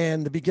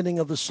 and the beginning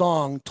of the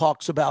song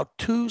talks about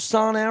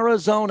Tucson,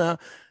 Arizona.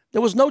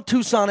 There was no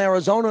Tucson,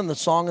 Arizona in the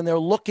song, and they're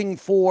looking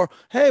for,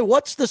 hey,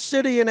 what's the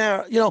city in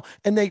Arizona?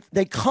 And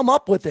they come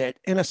up with it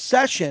in a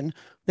session.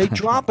 They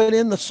drop it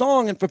in the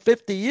song, and for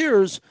 50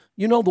 years,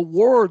 the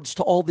words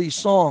to all these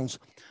songs.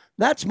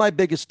 That's my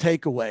biggest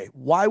takeaway.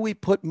 Why we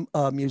put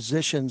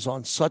musicians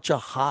on such a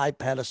high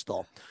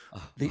pedestal.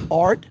 The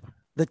art,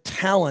 the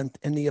talent,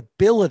 and the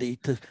ability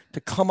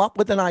to come up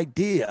with an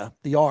idea,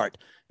 the art,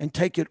 and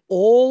take it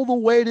all the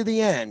way to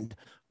the end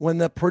when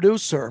the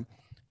producer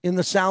in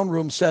the sound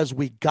room says,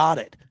 we got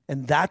it.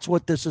 And that's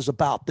what this is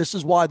about. This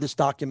is why this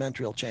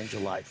documentary will change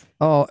your life.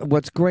 Oh,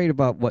 what's great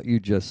about what you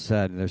just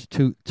said, and there's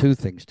two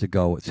things to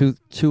go with,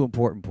 two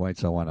important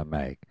points I want to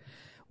make.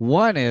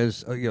 One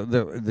is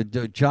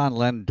the John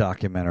Lennon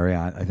documentary,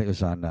 I think it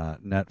was on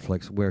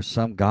Netflix, where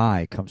some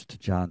guy comes to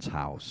John's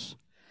house.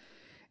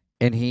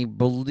 And he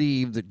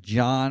believed that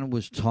John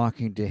was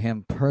talking to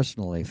him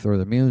personally through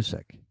the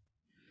music.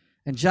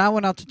 And John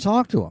went out to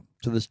talk to him,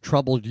 to this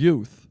troubled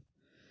youth.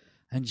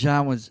 And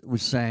John was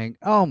saying,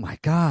 oh, my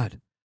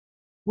God,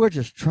 we're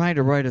just trying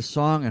to write a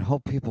song and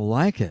hope people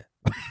like it.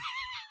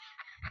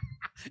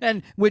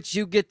 And which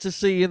you get to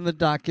see in the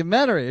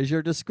documentary, as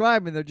you're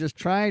describing. They're just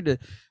trying to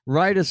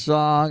write a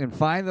song and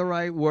find the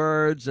right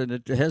words, and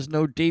it has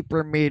no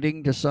deeper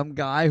meaning to some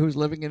guy who's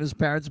living in his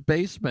parents'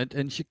 basement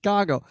in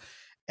Chicago.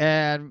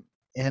 And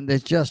they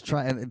just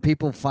try, and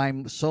people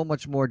find so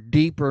much more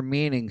deeper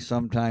meaning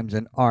sometimes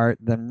in art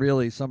than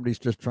really somebody's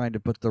just trying to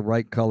put the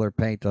right color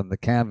paint on the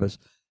canvas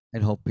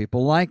and hope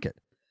people like it.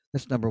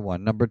 That's number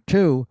one. Number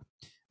two,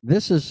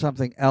 this is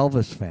something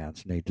Elvis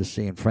fans need to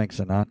see and Frank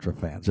Sinatra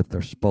fans, if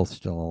they're both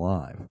still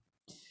alive.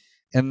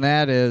 And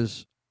that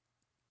is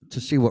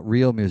to see what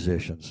real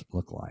musicians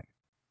look like.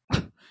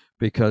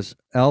 Because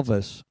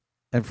Elvis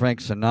and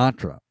Frank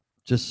Sinatra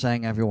just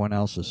sang everyone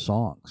else's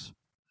songs.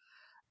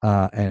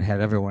 And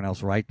had everyone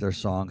else write their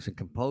songs and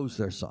compose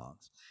their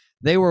songs.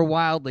 They were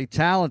wildly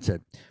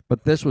talented,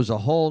 but this was a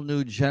whole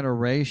new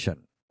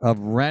generation of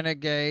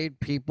renegade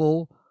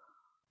people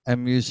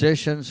and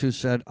musicians who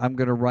said, I'm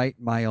going to write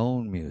my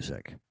own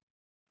music.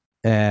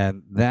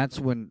 And that's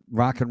when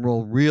rock and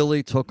roll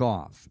really took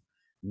off.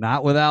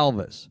 not with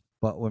Elvis,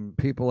 but when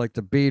people like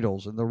the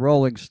Beatles and the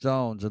Rolling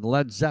Stones and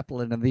Led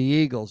Zeppelin and the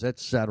Eagles,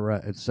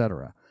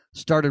 etc.,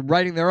 started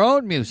writing their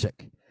own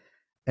music.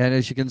 And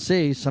as you can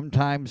see,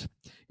 sometimes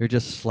you're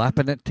just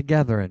slapping it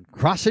together and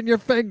crossing your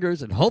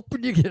fingers and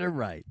hoping you get it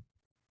right.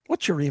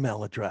 What's your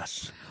email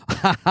address?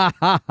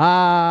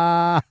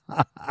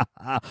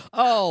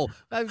 Oh,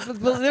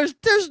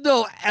 there's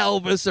no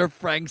Elvis or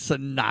Frank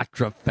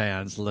Sinatra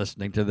fans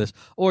listening to this,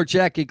 or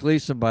Jackie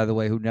Gleason, by the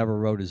way, who never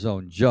wrote his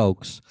own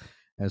jokes,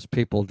 as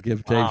people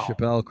give Dave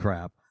Chappelle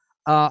crap.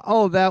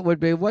 That would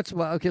be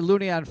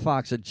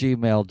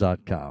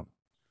looneyonfox@gmail.com.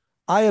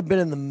 I have been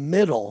in the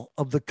middle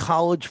of the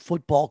college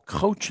football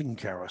coaching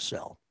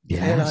carousel.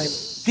 Yes. And I'm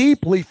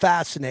deeply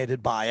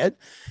fascinated by it.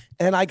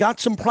 And I got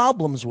some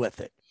problems with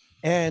it.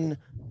 And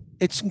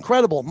it's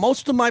incredible.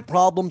 Most of my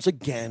problems,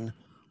 again,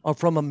 are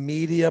from a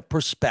media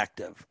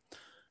perspective.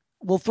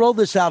 We'll throw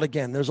this out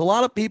again. There's a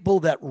lot of people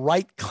that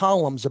write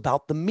columns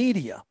about the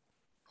media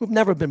who've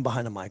never been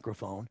behind a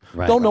microphone,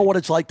 don't know what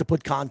it's like to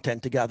put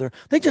content together.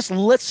 They just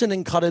listen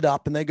and cut it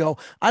up, and they go,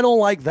 I don't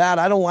like that.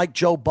 I don't like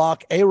Joe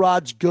Buck.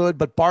 A-Rod's good,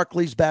 but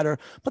Barkley's better.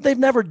 But they've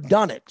never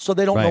done it, so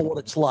they don't know what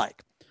it's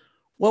like.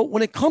 Well,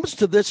 when it comes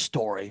to this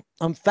story,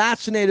 I'm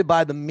fascinated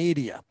by the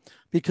media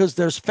because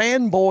there's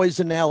fanboys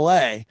in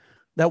L.A.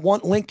 that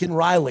want Lincoln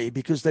Riley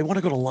because they want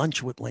to go to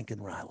lunch with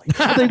Lincoln Riley.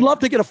 They'd love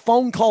to get a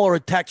phone call or a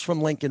text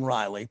from Lincoln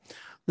Riley.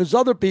 There's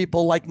other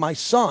people like my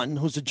son,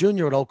 who's a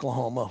junior at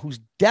Oklahoma, who's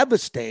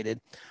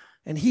devastated.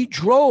 And he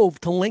drove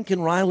to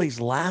Lincoln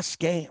Riley's last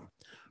game,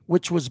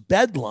 which was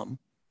Bedlam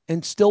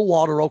in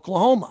Stillwater,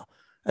 Oklahoma,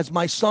 as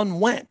my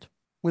son went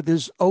with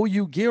his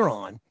OU gear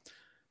on.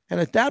 And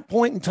at that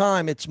point in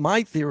time, it's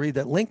my theory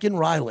that Lincoln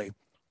Riley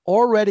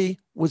already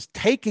was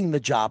taking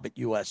the job at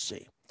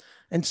USC.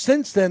 And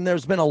since then,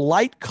 there's been a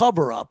light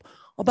cover-up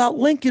about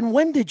Lincoln.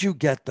 When did you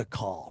get the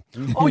call?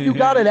 Oh, you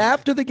got it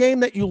after the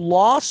game that you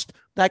lost?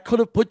 That could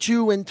have put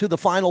you into the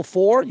Final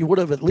Four. You would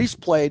have at least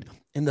played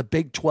in the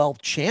Big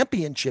 12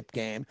 championship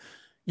game.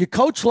 You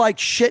coach like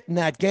shit in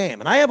that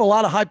game. And I have a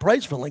lot of high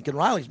praise for Lincoln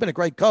Riley. He's been a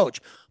great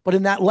coach. But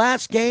in that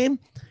last game,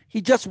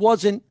 he just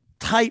wasn't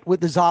tight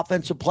with his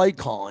offensive play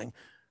calling.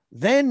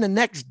 Then the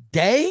next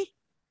day,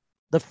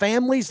 the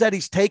families that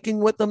he's taking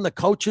with him, the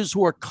coaches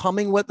who are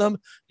coming with him,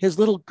 his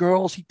little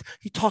girls,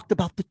 he talked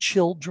about the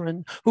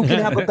children who can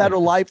have a better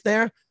life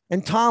there.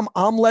 And Tom,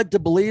 I'm led to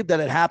believe that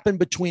it happened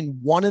between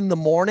 1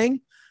 a.m.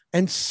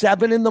 and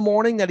 7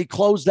 a.m. that he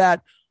closed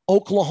that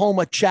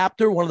Oklahoma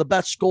chapter, one of the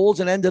best schools,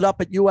 and ended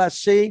up at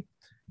USC.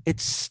 It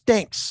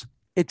stinks.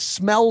 It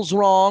smells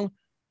wrong.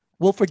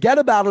 We'll forget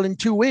about it in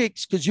 2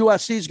 weeks because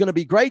USC is going to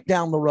be great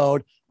down the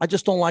road. I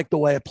just don't like the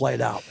way it played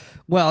out.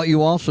 Well,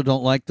 you also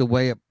don't like the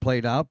way it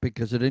played out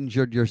because it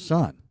injured your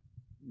son.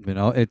 You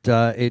know, and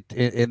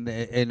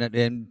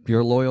you're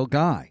a loyal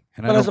guy.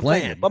 And but I as don't a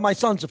blame fan, him. but my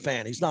son's a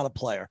fan. He's not a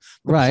player.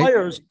 Right.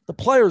 The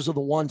players are the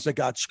ones that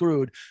got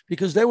screwed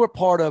because they were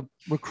part of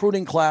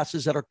recruiting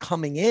classes that are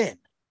coming in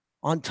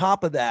on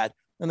top of that.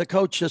 And the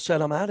coach just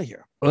said, I'm out of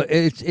here. Well,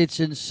 it's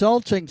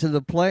insulting to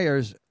the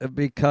players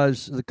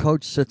because the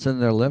coach sits in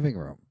their living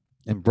room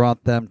and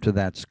brought them to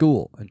that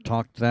school and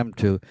talked them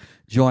to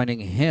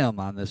joining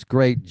him on this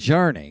great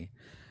journey.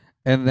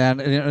 And then,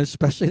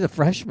 especially the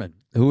freshmen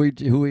who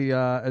he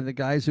and the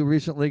guys who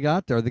recently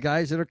got there, the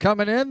guys that are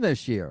coming in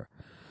this year,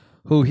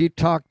 who he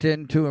talked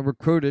into and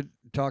recruited,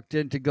 talked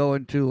into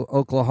going to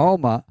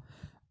Oklahoma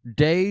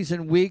days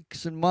and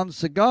weeks and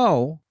months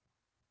ago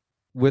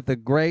with a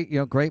great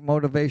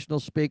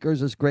motivational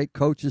speakers, as great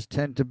coaches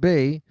tend to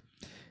be,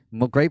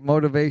 great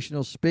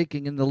motivational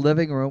speaking in the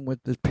living room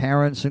with the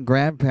parents and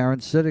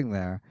grandparents sitting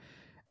there.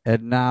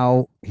 And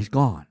now he's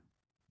gone.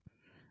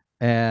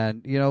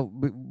 And,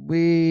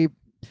 we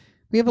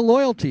have a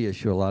loyalty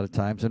issue a lot of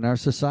times in our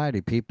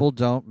society. People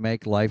don't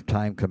make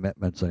lifetime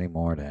commitments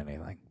anymore to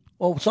anything.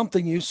 Well,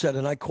 something you said,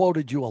 and I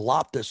quoted you a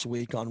lot this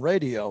week on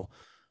radio.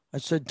 I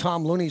said,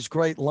 Tom Looney's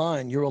great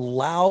line, you're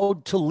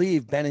allowed to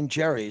leave Ben and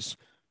Jerry's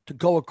to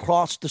go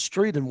across the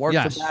street and work for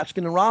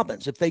Baskin and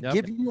Robbins. If they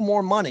give you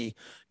more money,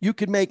 you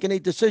could make any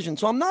decision.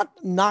 So I'm not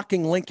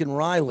knocking Lincoln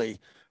Riley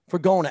for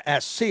going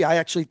to SC. I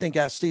actually think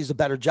SC is a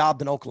better job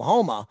than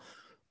Oklahoma.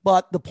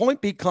 But the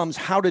point becomes,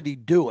 how did he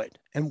do it?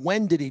 And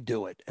when did he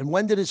do it? And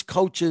when did his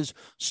coaches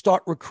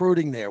start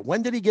recruiting there?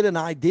 When did he get an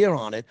idea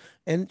on it?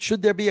 And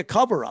should there be a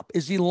cover-up?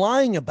 Is he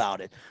lying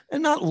about it?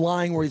 And not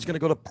lying where he's going to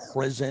go to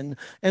prison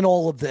and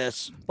all of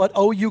this. But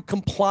OU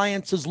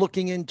compliance is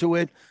looking into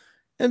it.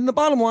 And the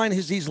bottom line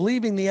is he's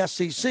leaving the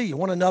SEC. You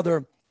want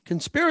another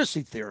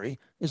conspiracy theory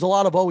is a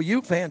lot of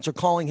OU fans are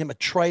calling him a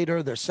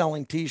traitor. They're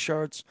selling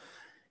T-shirts.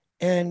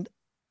 And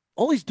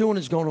all he's doing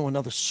is going to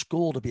another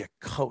school to be a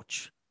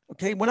coach.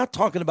 Okay, we're not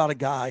talking about a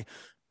guy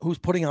who's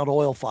putting out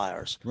oil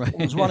fires,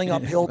 who's running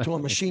uphill to a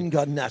machine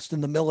gun nest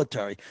in the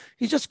military.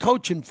 He's just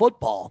coaching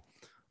football,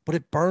 but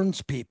it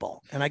burns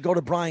people. And I go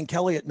to Brian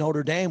Kelly at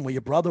Notre Dame, where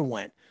your brother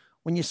went.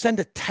 When you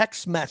send a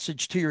text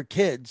message to your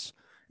kids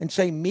and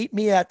say, meet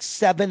me at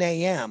 7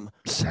 a.m.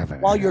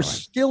 7 while you're a.m.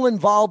 still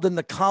involved in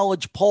the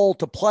college poll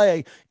to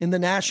play in the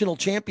national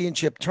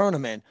championship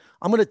tournament,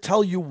 I'm going to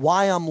tell you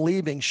why I'm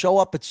leaving. Show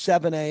up at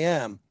 7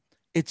 a.m.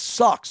 It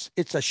sucks.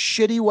 It's a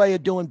shitty way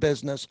of doing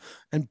business.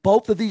 And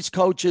both of these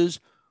coaches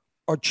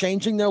are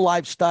changing their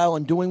lifestyle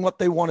and doing what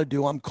they want to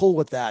do. I'm cool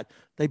with that.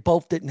 They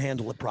both didn't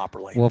handle it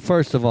properly. Well,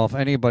 first of all, if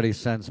anybody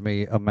sends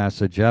me a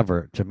message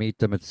ever to meet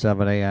them at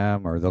 7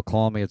 a.m. or they'll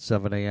call me at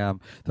 7 a.m.,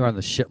 they're on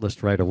the shit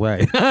list right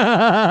away.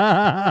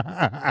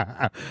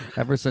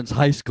 Ever since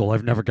high school,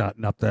 I've never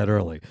gotten up that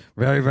early.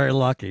 Very, very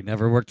lucky.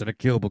 Never worked in a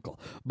cubicle.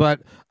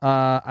 But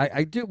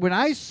I do. When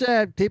I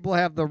said people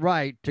have the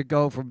right to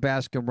go from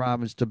Baskin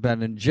Robbins to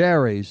Ben &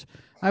 Jerry's,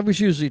 I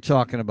was usually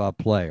talking about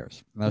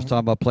players. And I was talking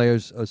about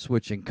players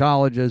switching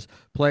colleges,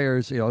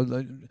 players,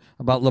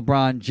 about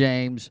LeBron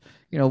James,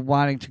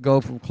 wanting to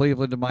go from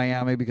Cleveland to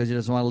Miami because he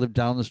doesn't want to live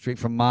down the street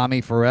from mommy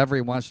forever.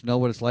 He wants to know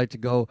what it's like to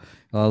go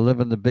live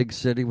in the big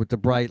city with the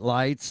bright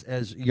lights,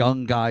 as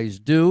young guys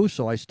do.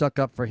 So I stuck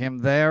up for him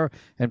there.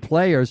 And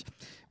players,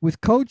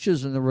 with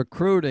coaches and the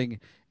recruiting,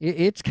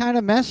 it's kind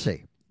of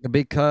messy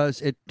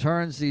because it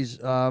turns these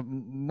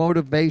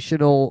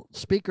motivational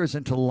speakers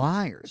into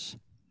liars.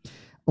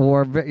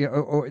 Or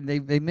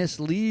they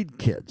mislead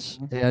kids,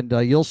 and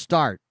you'll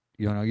start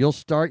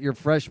your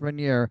freshman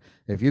year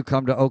if you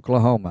come to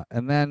Oklahoma,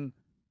 and then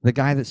the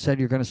guy that said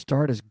you're going to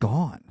start is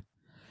gone.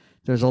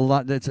 There's a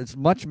lot. It's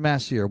much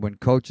messier when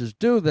coaches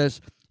do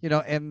this,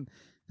 and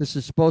this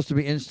is supposed to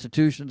be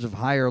institutions of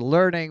higher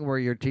learning where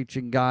you're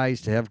teaching guys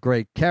to have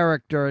great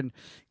character, and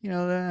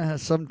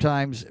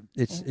sometimes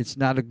it's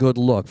not a good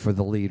look for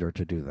the leader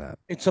to do that.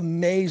 It's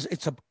amazing.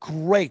 It's a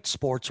great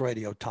sports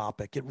radio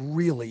topic. It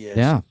really is.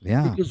 Yeah.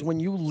 Because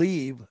when you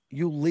leave,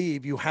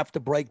 you have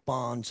to break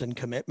bonds and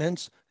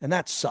commitments, and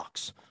that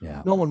sucks.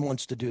 Yeah. No one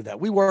wants to do that.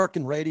 We work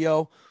in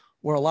radio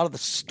where a lot of the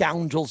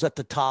scoundrels at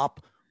the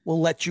top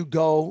will let you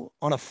go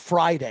on a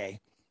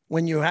Friday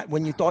when you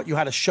thought you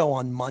had a show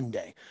on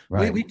Monday.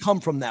 Right. We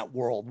come from that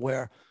world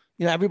where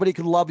everybody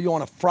could love you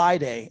on a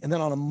Friday, and then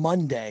on a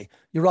Monday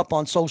you're up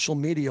on social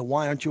media.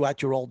 Why aren't you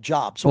at your old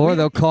job? Or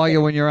they'll call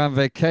you when you're on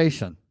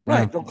vacation.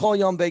 Right, Yeah. they'll call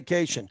you on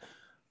vacation.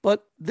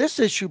 But this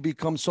issue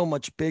becomes so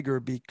much bigger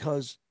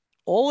because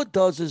all it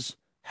does is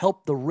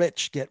help the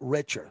rich get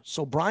richer.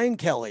 So Brian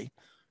Kelly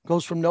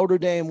goes from Notre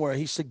Dame, where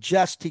he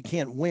suggests he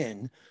can't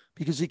win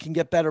because he can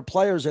get better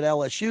players at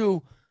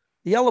LSU.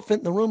 The elephant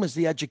in the room is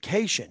the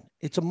education.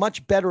 It's a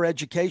much better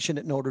education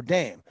at Notre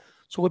Dame.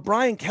 So what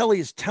Brian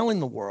Kelly is telling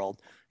the world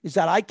is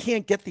that I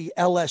can't get the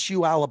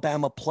LSU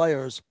Alabama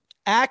players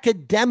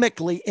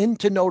academically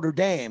into Notre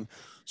Dame,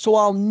 so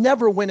I'll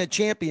never win a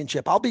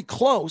championship. I'll be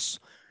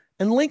close.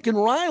 And Lincoln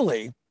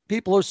Riley,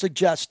 people are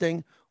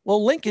suggesting,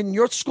 well, Lincoln,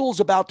 your school's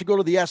about to go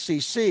to the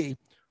SEC.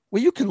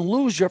 Well, you can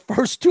lose your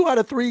first 2 out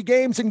of 3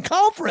 games in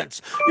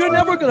conference. You're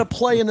never going to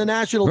play in the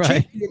national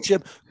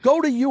championship. Go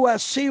to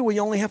USC where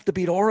you only have to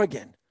beat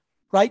Oregon,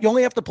 right? You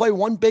only have to play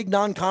one big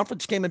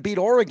non-conference game and beat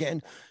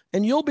Oregon,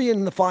 and you'll be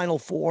in the Final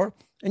Four,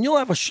 and you'll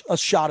have a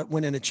shot at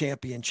winning a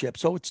championship.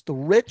 So it's the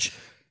rich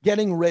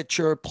getting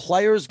richer,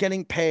 players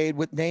getting paid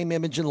with name,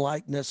 image, and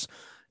likeness,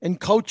 and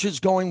coaches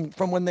going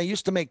from when they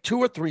used to make $2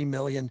 or $3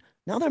 million.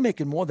 Now they're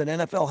making more than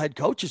NFL head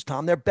coaches,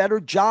 Tom. They're better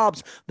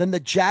jobs than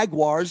the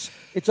Jaguars.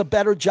 It's a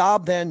better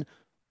job than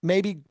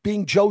maybe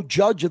being Joe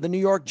Judge of the New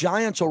York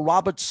Giants or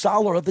Robert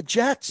Saleh of the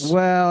Jets.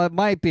 Well, it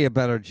might be a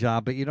better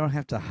job, but you don't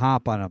have to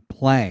hop on a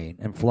plane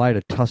and fly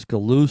to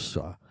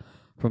Tuscaloosa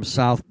from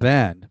South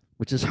Bend,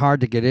 which is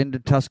hard to get into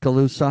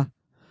Tuscaloosa,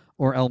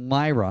 or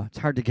Elmira. It's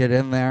hard to get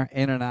in there,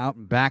 in and out,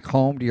 and back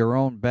home to your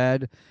own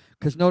bed.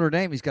 Because Notre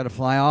Dame, he's got to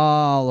fly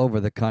all over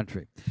the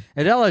country.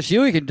 At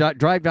LSU, he can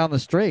drive down the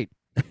street.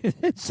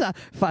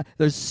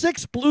 There's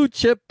 6 blue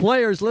chip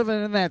players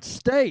living in that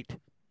state,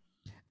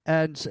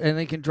 and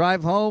they can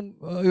drive home.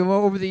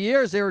 Over the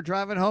years, they were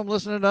driving home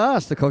listening to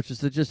us, the coaches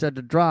that just had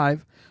to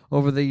drive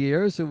over the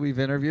years who we've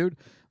interviewed.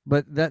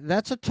 But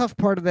that's a tough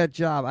part of that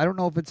job. I don't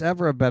know if it's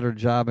ever a better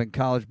job in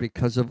college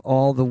because of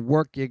all the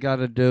work you got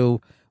to do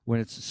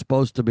when it's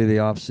supposed to be the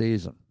off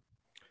season.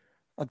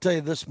 I'll tell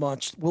you this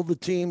much: will the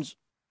teams?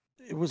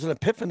 It was an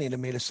epiphany to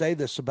me to say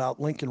this about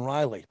Lincoln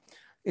Riley.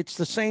 It's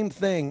the same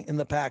thing in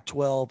the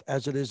Pac-12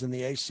 as it is in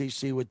the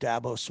ACC with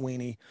Dabo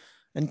Swinney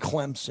and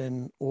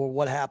Clemson, or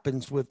what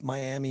happens with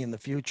Miami in the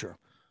future.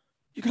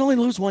 You can only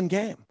lose one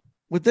game.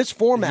 With this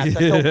format that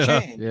don't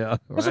change,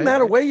 doesn't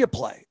matter where you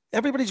play.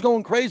 Everybody's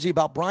going crazy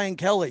about Brian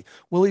Kelly.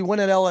 Will he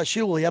win at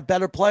LSU? Will he have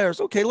better players?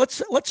 Okay,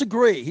 let's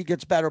agree he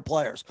gets better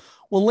players.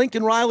 Will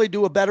Lincoln Riley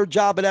do a better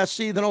job at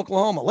SC than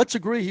Oklahoma? Let's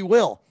agree he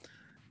will.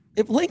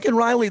 If Lincoln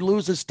Riley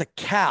loses to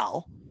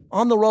Cal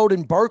on the road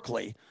in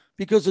Berkeley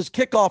because his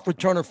kickoff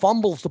returner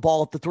fumbles the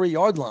ball at the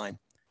 3-yard line,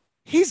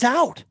 he's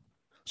out.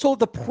 So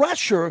the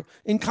pressure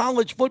in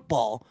college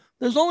football,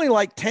 there's only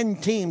like 10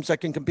 teams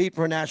that can compete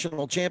for a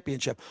national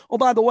championship. Oh,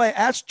 by the way,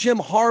 ask Jim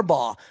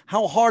Harbaugh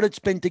how hard it's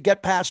been to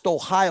get past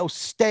Ohio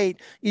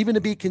State, even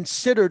to be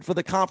considered for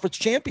the conference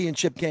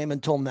championship game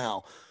until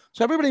now.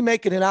 So everybody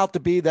making it out to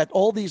be that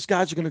all these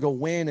guys are going to go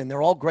win and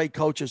they're all great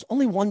coaches.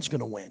 Only one's going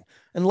to win.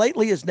 And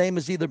lately his name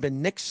has either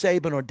been Nick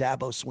Saban or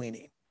Dabo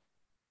Swinney.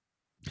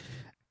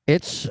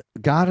 It's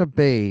got to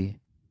be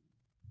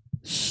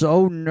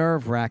so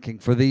nerve-wracking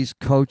for these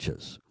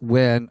coaches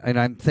when, and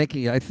I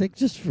think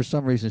just for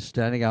some reason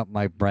standing out in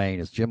my brain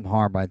is Jim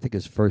Harbaugh. I think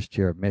his first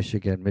year at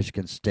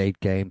Michigan State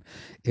game,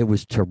 it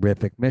was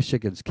terrific.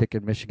 Michigan's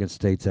kicking Michigan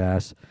State's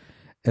ass.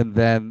 And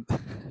then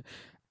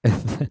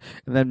and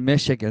then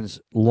Michigan's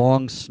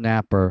long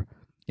snapper,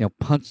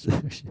 punts,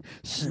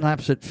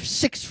 snaps it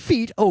 6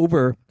 feet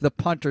over the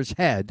punter's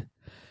head.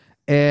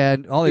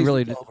 And all he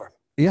really did.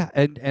 Yeah,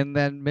 and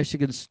then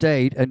Michigan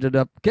State ended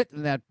up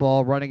getting that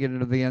ball, running it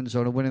into the end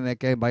zone, and winning that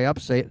game by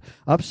upset,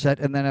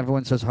 and then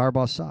everyone says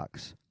Harbaugh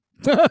sucks.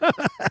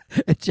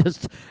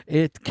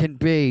 It can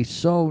be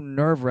so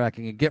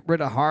nerve-wracking. And get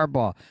rid of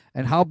Harbaugh.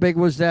 And how big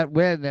was that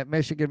win, that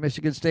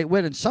Michigan State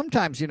win? And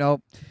sometimes,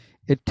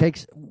 it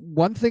takes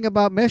one thing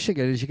about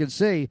Michigan, as you can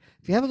see,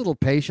 if you have a little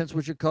patience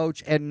with your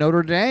coach, and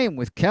Notre Dame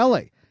with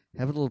Kelly,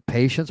 have a little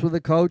patience with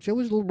the coach. It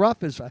was a little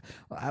rough.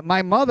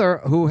 My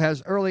mother, who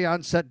has early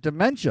onset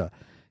dementia,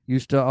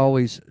 used to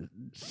always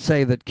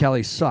say that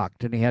Kelly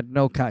sucked, and he had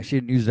she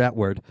didn't use that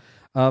word,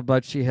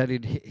 but he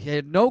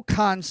had no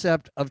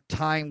concept of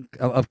time,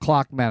 of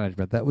clock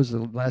management. That was the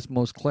last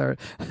most clear.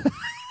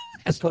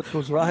 Coach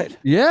was right.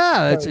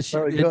 Yeah,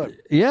 very good.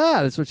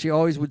 That's what she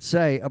always would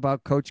say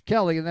about Coach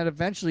Kelly, and then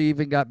eventually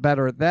even got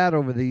better at that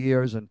over the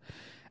years,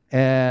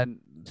 and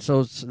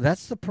so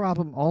that's the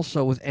problem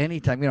also with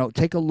any time.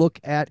 Take a look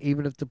at,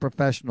 even at the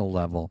professional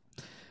level,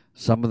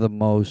 some of the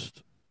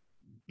most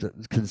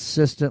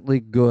consistently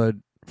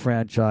good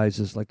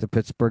franchises like the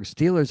Pittsburgh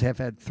Steelers have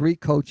had 3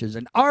 coaches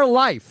in our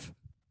life.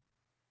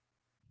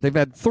 They've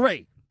had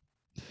 3.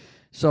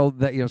 So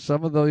that,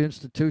 some of those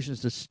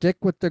institutions to stick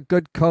with the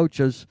good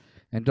coaches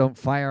and don't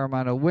fire them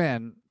on a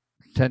win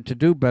tend to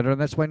do better. And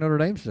that's why Notre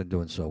Dame's been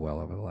doing so well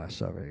over the last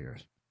several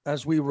years.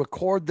 As we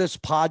record this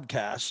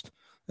podcast,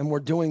 and we're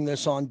doing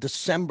this on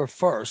December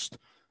 1st,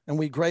 and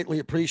we greatly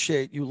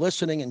appreciate you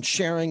listening and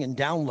sharing and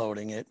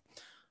downloading it.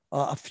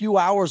 A few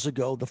hours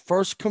ago, the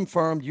first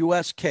confirmed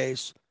U.S.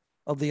 case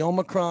of the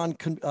Omicron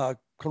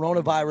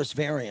coronavirus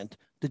variant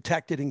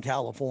detected in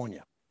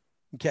California.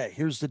 Okay,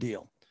 here's the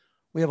deal.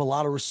 We have a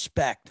lot of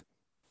respect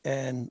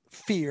and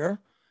fear,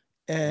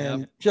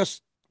 and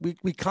just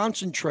we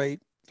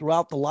concentrate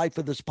throughout the life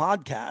of this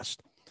podcast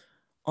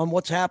on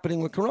what's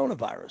happening with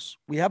coronavirus.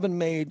 We haven't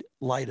made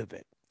light of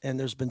it. And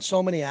there's been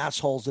so many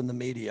assholes in the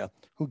media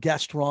who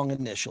guessed wrong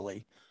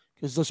initially,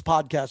 because this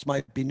podcast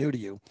might be new to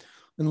you.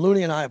 And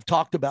Looney and I have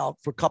talked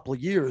about for a couple of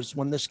years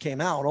when this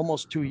came out,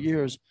 almost 2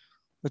 years,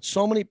 that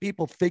so many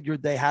people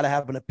figured they had to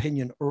have an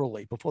opinion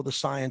early before the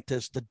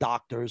scientists, the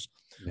doctors,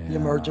 the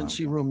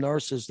emergency room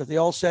nurses, that they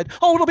all said,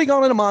 oh, it'll be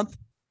gone in a month.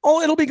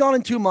 Oh, it'll be gone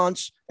in 2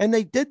 months. And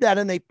they did that,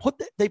 and they put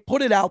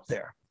it out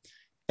there.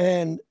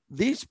 And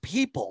these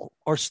people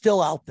are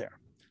still out there.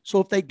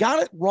 So if they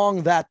got it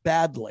wrong that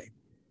badly,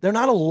 they're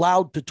not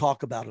allowed to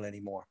talk about it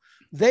anymore.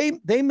 They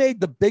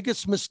made the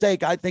biggest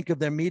mistake, I think, of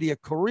their media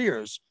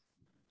careers,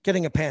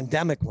 getting a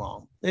pandemic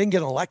wrong. They didn't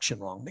get an election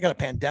wrong. They got a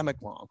pandemic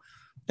wrong.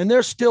 And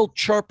they're still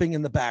chirping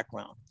in the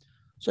background.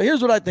 So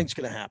here's what I think is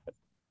going to happen.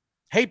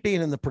 Hate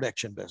being in the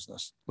prediction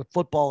business with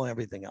football and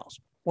everything else.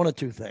 One of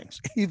 2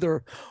 things.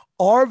 Either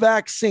our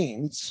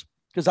vaccines,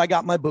 because I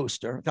got my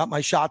booster, got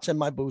my shots and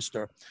my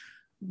booster,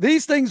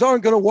 these things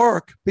aren't going to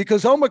work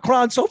because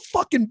Omicron's so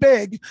fucking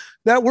big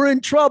that we're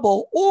in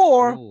trouble,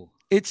 or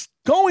it's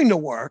going to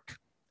work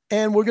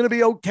and we're going to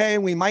be okay.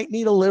 And we might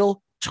need a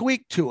little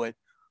tweak to it,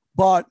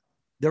 but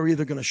they're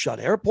either going to shut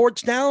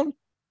airports down,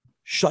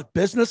 shut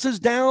businesses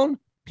down.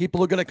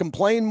 People are going to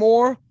complain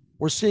more.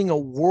 We're seeing a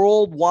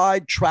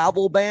worldwide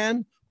travel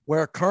ban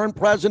where a current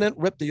president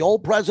ripped the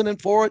old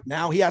president for it.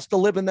 Now he has to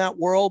live in that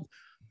world.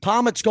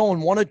 Tom, it's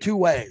going one of 2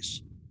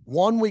 ways.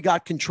 One, we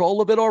got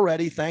control of it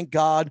already, thank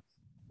God.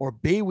 Or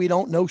B, we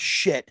don't know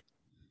shit,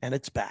 and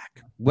it's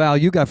back. Well,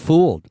 you got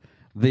fooled.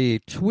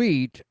 The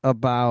tweet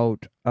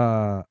about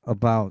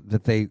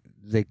that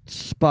they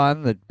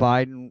spun that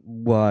Biden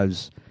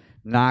was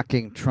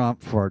knocking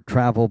Trump for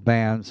travel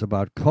bans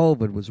about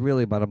COVID was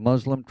really about a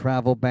Muslim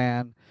travel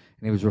ban,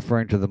 and he was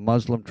referring to the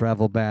Muslim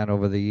travel ban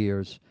over the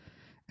years,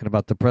 and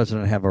about the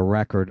president have a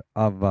record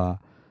of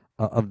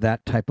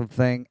that type of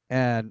thing,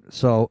 and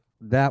so.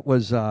 That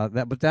was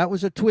but that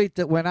was a tweet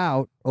that went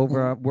out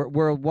over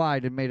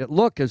worldwide and made it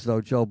look as though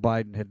Joe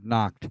Biden had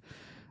knocked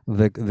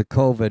the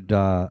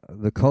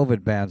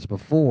COVID bans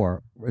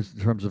before in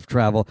terms of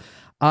travel.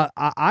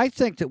 I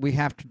think that we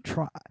have to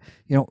try.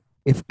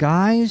 If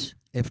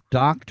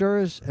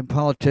doctors and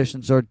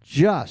politicians are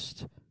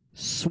just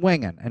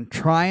swinging and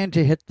trying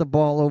to hit the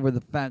ball over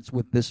the fence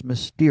with this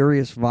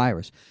mysterious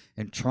virus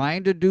and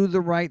trying to do the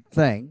right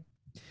thing,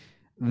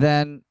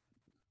 then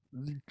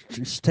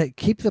just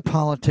keep the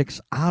politics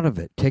out of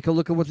it. Take a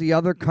look at what the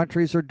other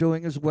countries are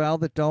doing as well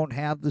that don't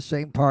have the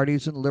same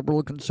parties and liberal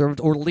and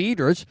conservative or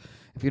leaders.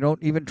 If you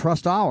don't even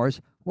trust ours,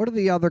 What are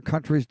the other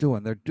countries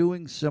doing? They're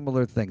doing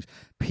similar things.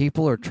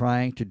 People are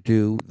trying to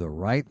do the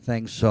right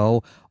thing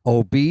so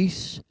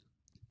obese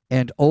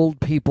and old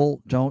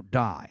people don't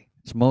die.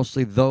 It's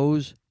mostly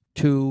those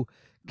two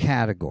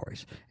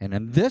categories. And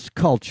in this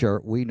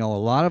culture, we know a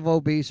lot of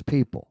obese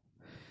people,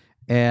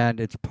 and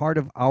it's part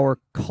of our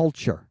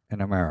culture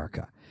in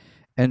America.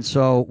 And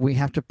so we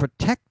have to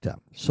protect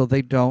them so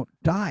they don't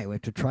die. We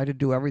have to try to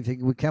do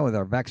everything we can with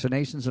our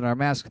vaccinations and our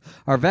masks.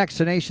 Our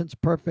vaccination's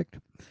perfect.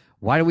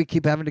 Why do we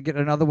keep having to get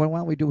another one? Why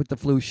don't we do with the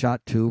flu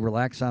shot too?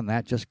 Relax on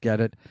that. Just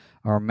get it.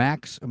 Our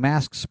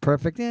masks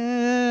perfect.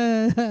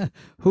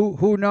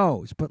 Who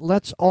knows? But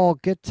let's all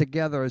get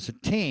together as a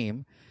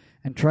team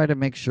and try to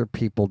make sure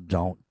people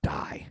don't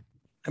die.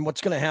 And what's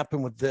going to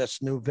happen with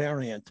this new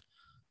variant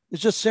is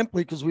just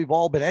simply because we've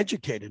all been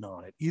educated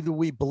on it. Either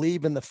we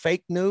believe in the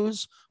fake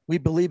news, we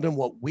believe in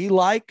what we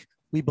like,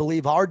 we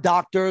believe our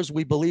doctors,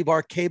 we believe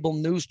our cable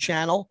news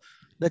channel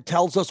that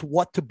tells us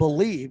what to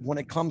believe when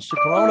it comes to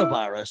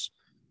coronavirus.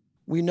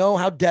 We know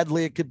how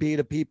deadly it could be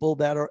to people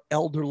that are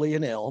elderly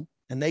and ill,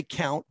 and they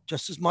count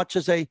just as much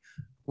as a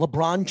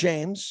LeBron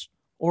James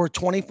or a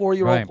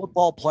 24-year-old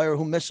football player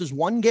who misses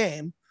one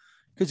game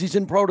because he's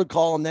in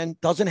protocol and then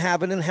doesn't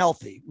have it and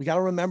healthy. We got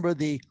to remember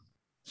the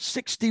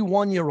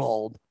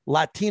 61-year-old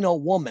Latino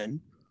woman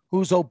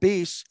who's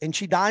obese and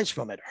she dies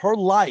from it. Her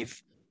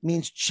life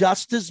means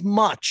just as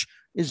much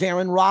as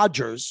Aaron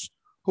Rodgers,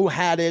 who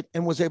had it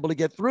and was able to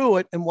get through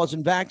it and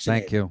wasn't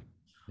vaccinated. Thank you.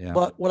 Yeah.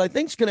 But what I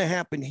think is going to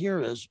happen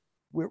here is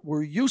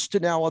we're used to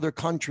now other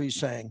countries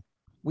saying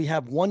we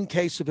have one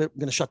case of it, we're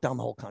going to shut down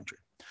the whole country.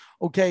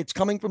 Okay, it's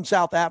coming from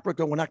South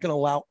Africa. We're not going to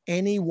allow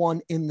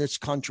anyone in this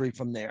country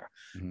from there.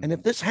 Mm-hmm. And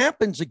if this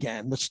happens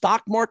again, the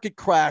stock market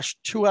crashed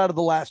 2 out of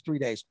the last 3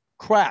 days,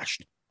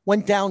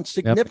 went down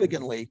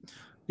significantly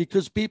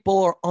because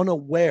people are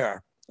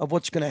unaware of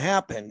what's going to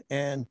happen.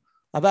 And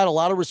I've had a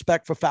lot of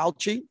respect for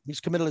Fauci. He's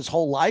committed his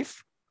whole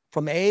life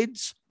from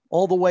AIDS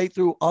all the way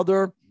through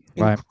other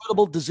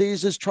incredible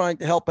diseases trying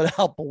to help it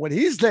out. But when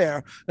he's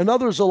there and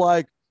others are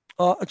like,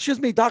 excuse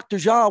me, Dr.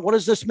 Jha, what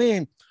does this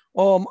mean?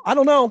 I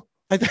don't know.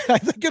 I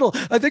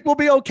think we'll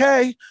be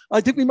okay.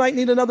 I think we might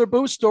need another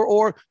booster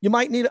or you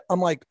might need it.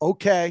 I'm like,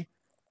 okay,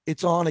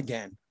 it's on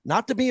again.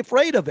 Not to be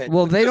afraid of it.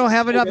 Well, they don't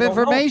have enough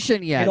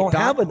information yet. They don't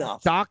have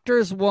enough.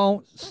 Doctors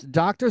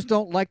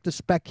don't like the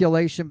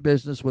speculation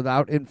business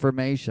without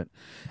information.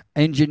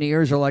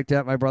 Engineers are like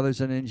that. My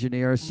brother's an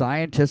engineer.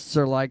 Scientists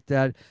are like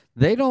that.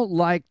 They don't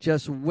like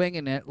just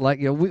winging it. Like,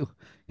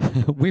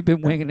 we've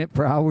been winging it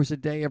for hours a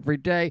day, every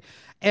day.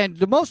 And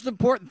the most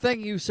important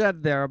thing you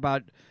said there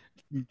about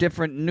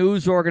different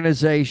news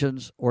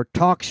organizations or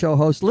talk show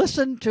hosts,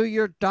 listen to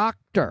your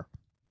doctor,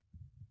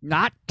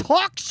 not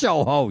talk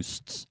show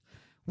hosts.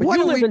 What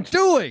are we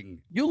doing?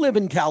 You live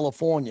in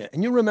California,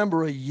 and you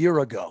remember a year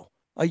ago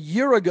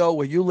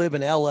where you live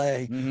in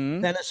L.A.,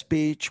 Venice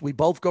Beach, we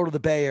both go to the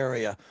Bay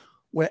Area,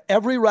 where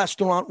every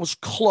restaurant was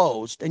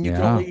closed and you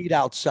could only eat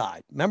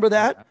outside. Remember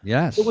that?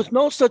 Yes. There was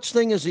no such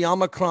thing as the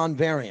Omicron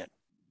variant.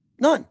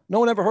 None. No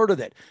one ever heard of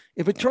it.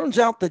 If it turns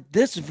out that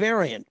this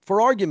variant, for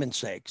argument's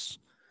sakes,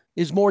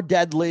 is more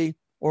deadly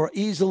or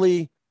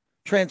easily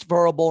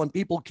transferable and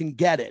people can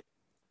get it,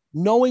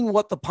 knowing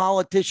what the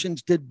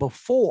politicians did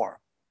before,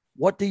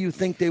 what do you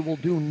think they will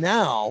do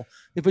now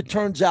if it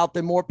turns out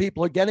that more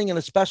people are getting it,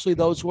 especially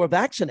those who are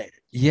vaccinated?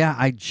 Yeah,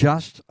 I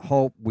just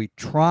hope we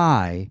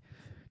try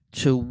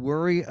to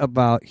worry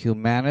about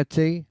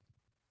humanity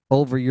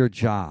over your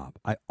job.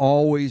 I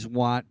always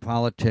want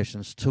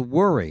politicians to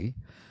worry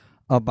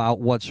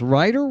about what's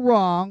right or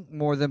wrong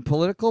more than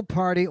political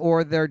party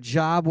or their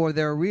job or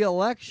their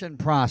reelection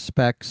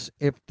prospects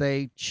if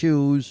they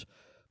choose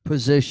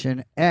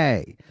position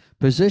A.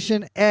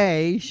 Position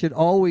A should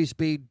always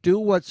be do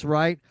what's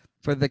right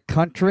for the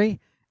country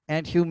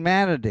and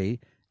humanity,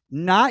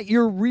 not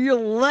your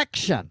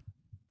reelection.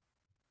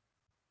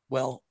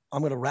 Well,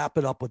 I'm going to wrap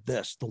it up with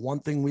this. The one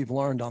thing we've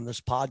learned on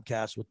this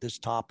podcast with this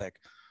topic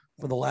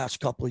for the last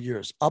couple of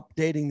years,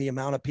 updating the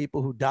amount of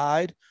people who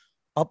died,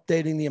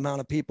 updating the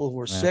amount of people who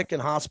are sick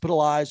and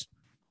hospitalized.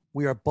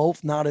 We are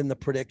both not in the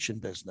prediction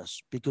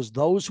business because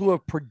those who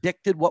have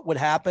predicted what would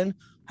happen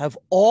have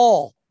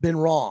all been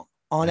wrong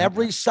on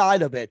every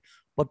side of it.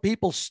 But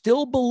people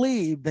still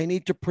believe they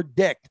need to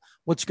predict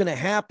what's going to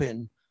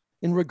happen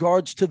in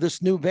regards to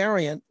this new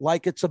variant,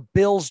 like it's a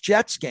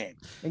Bills-Jets game,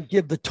 and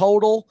give the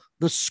total,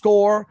 the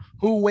score,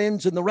 who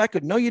wins, and the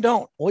record. No, you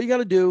don't. All you got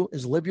to do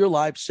is live your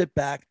life, sit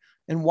back,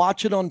 and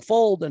watch it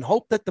unfold and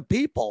hope that the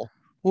people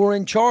who are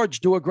in charge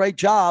do a great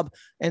job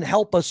and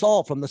help us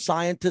all, from the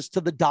scientists to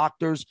the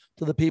doctors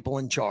to the people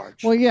in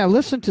charge. Well, yeah,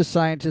 listen to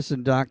scientists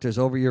and doctors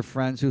over your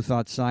friends who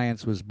thought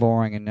science was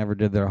boring and never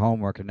did their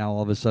homework and now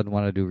all of a sudden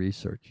want to do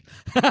research.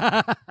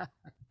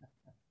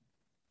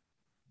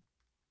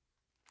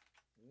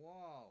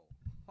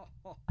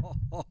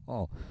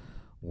 Whoa.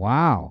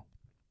 Wow.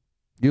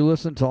 You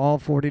listen to all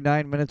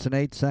 49 minutes and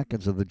 8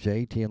 seconds of the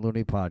JT and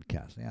Looney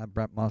podcast. Yeah,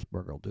 Brett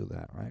Musburger will do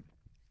that, right?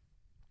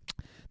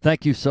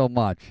 Thank you so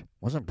much.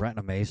 Wasn't Brent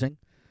amazing?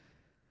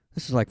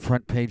 This is like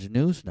front page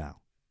news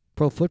now.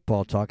 Pro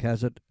Football Talk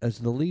has it as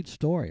the lead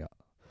story.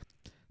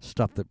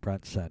 Stuff that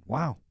Brent said.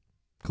 Wow.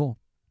 Cool.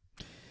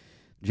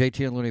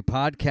 JT and Looney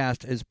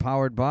podcast is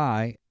powered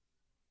by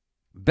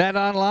Bet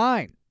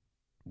Online,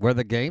 where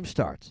the game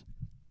starts.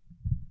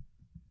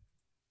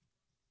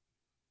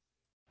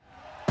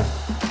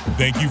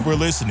 Thank you for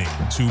listening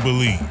to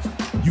Believe.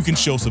 You can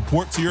show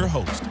support to your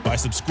host by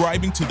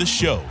subscribing to the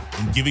show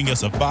and giving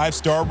us a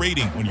 5-star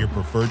rating on your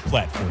preferred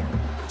platform.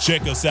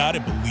 Check us out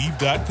at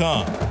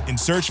Believe.com and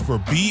search for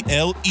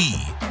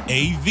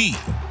BLEAV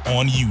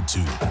on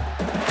YouTube.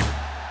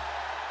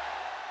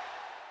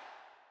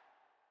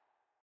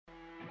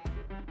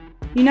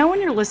 You know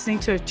when you're listening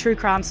to a true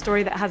crime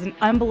story that has an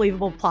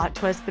unbelievable plot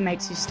twist that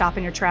makes you stop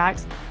in your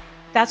tracks?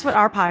 That's what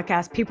our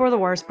podcast, People Are the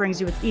Worst, brings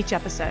you with each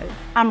episode.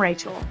 I'm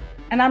Rachel.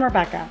 And I'm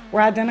Rebecca. We're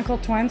identical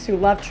twins who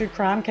love true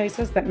crime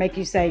cases that make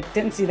you say,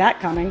 didn't see that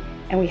coming,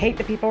 and we hate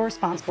the people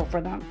responsible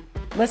for them.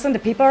 Listen to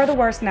People Are the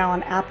Worst now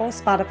on Apple,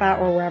 Spotify,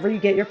 or wherever you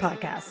get your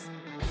podcasts.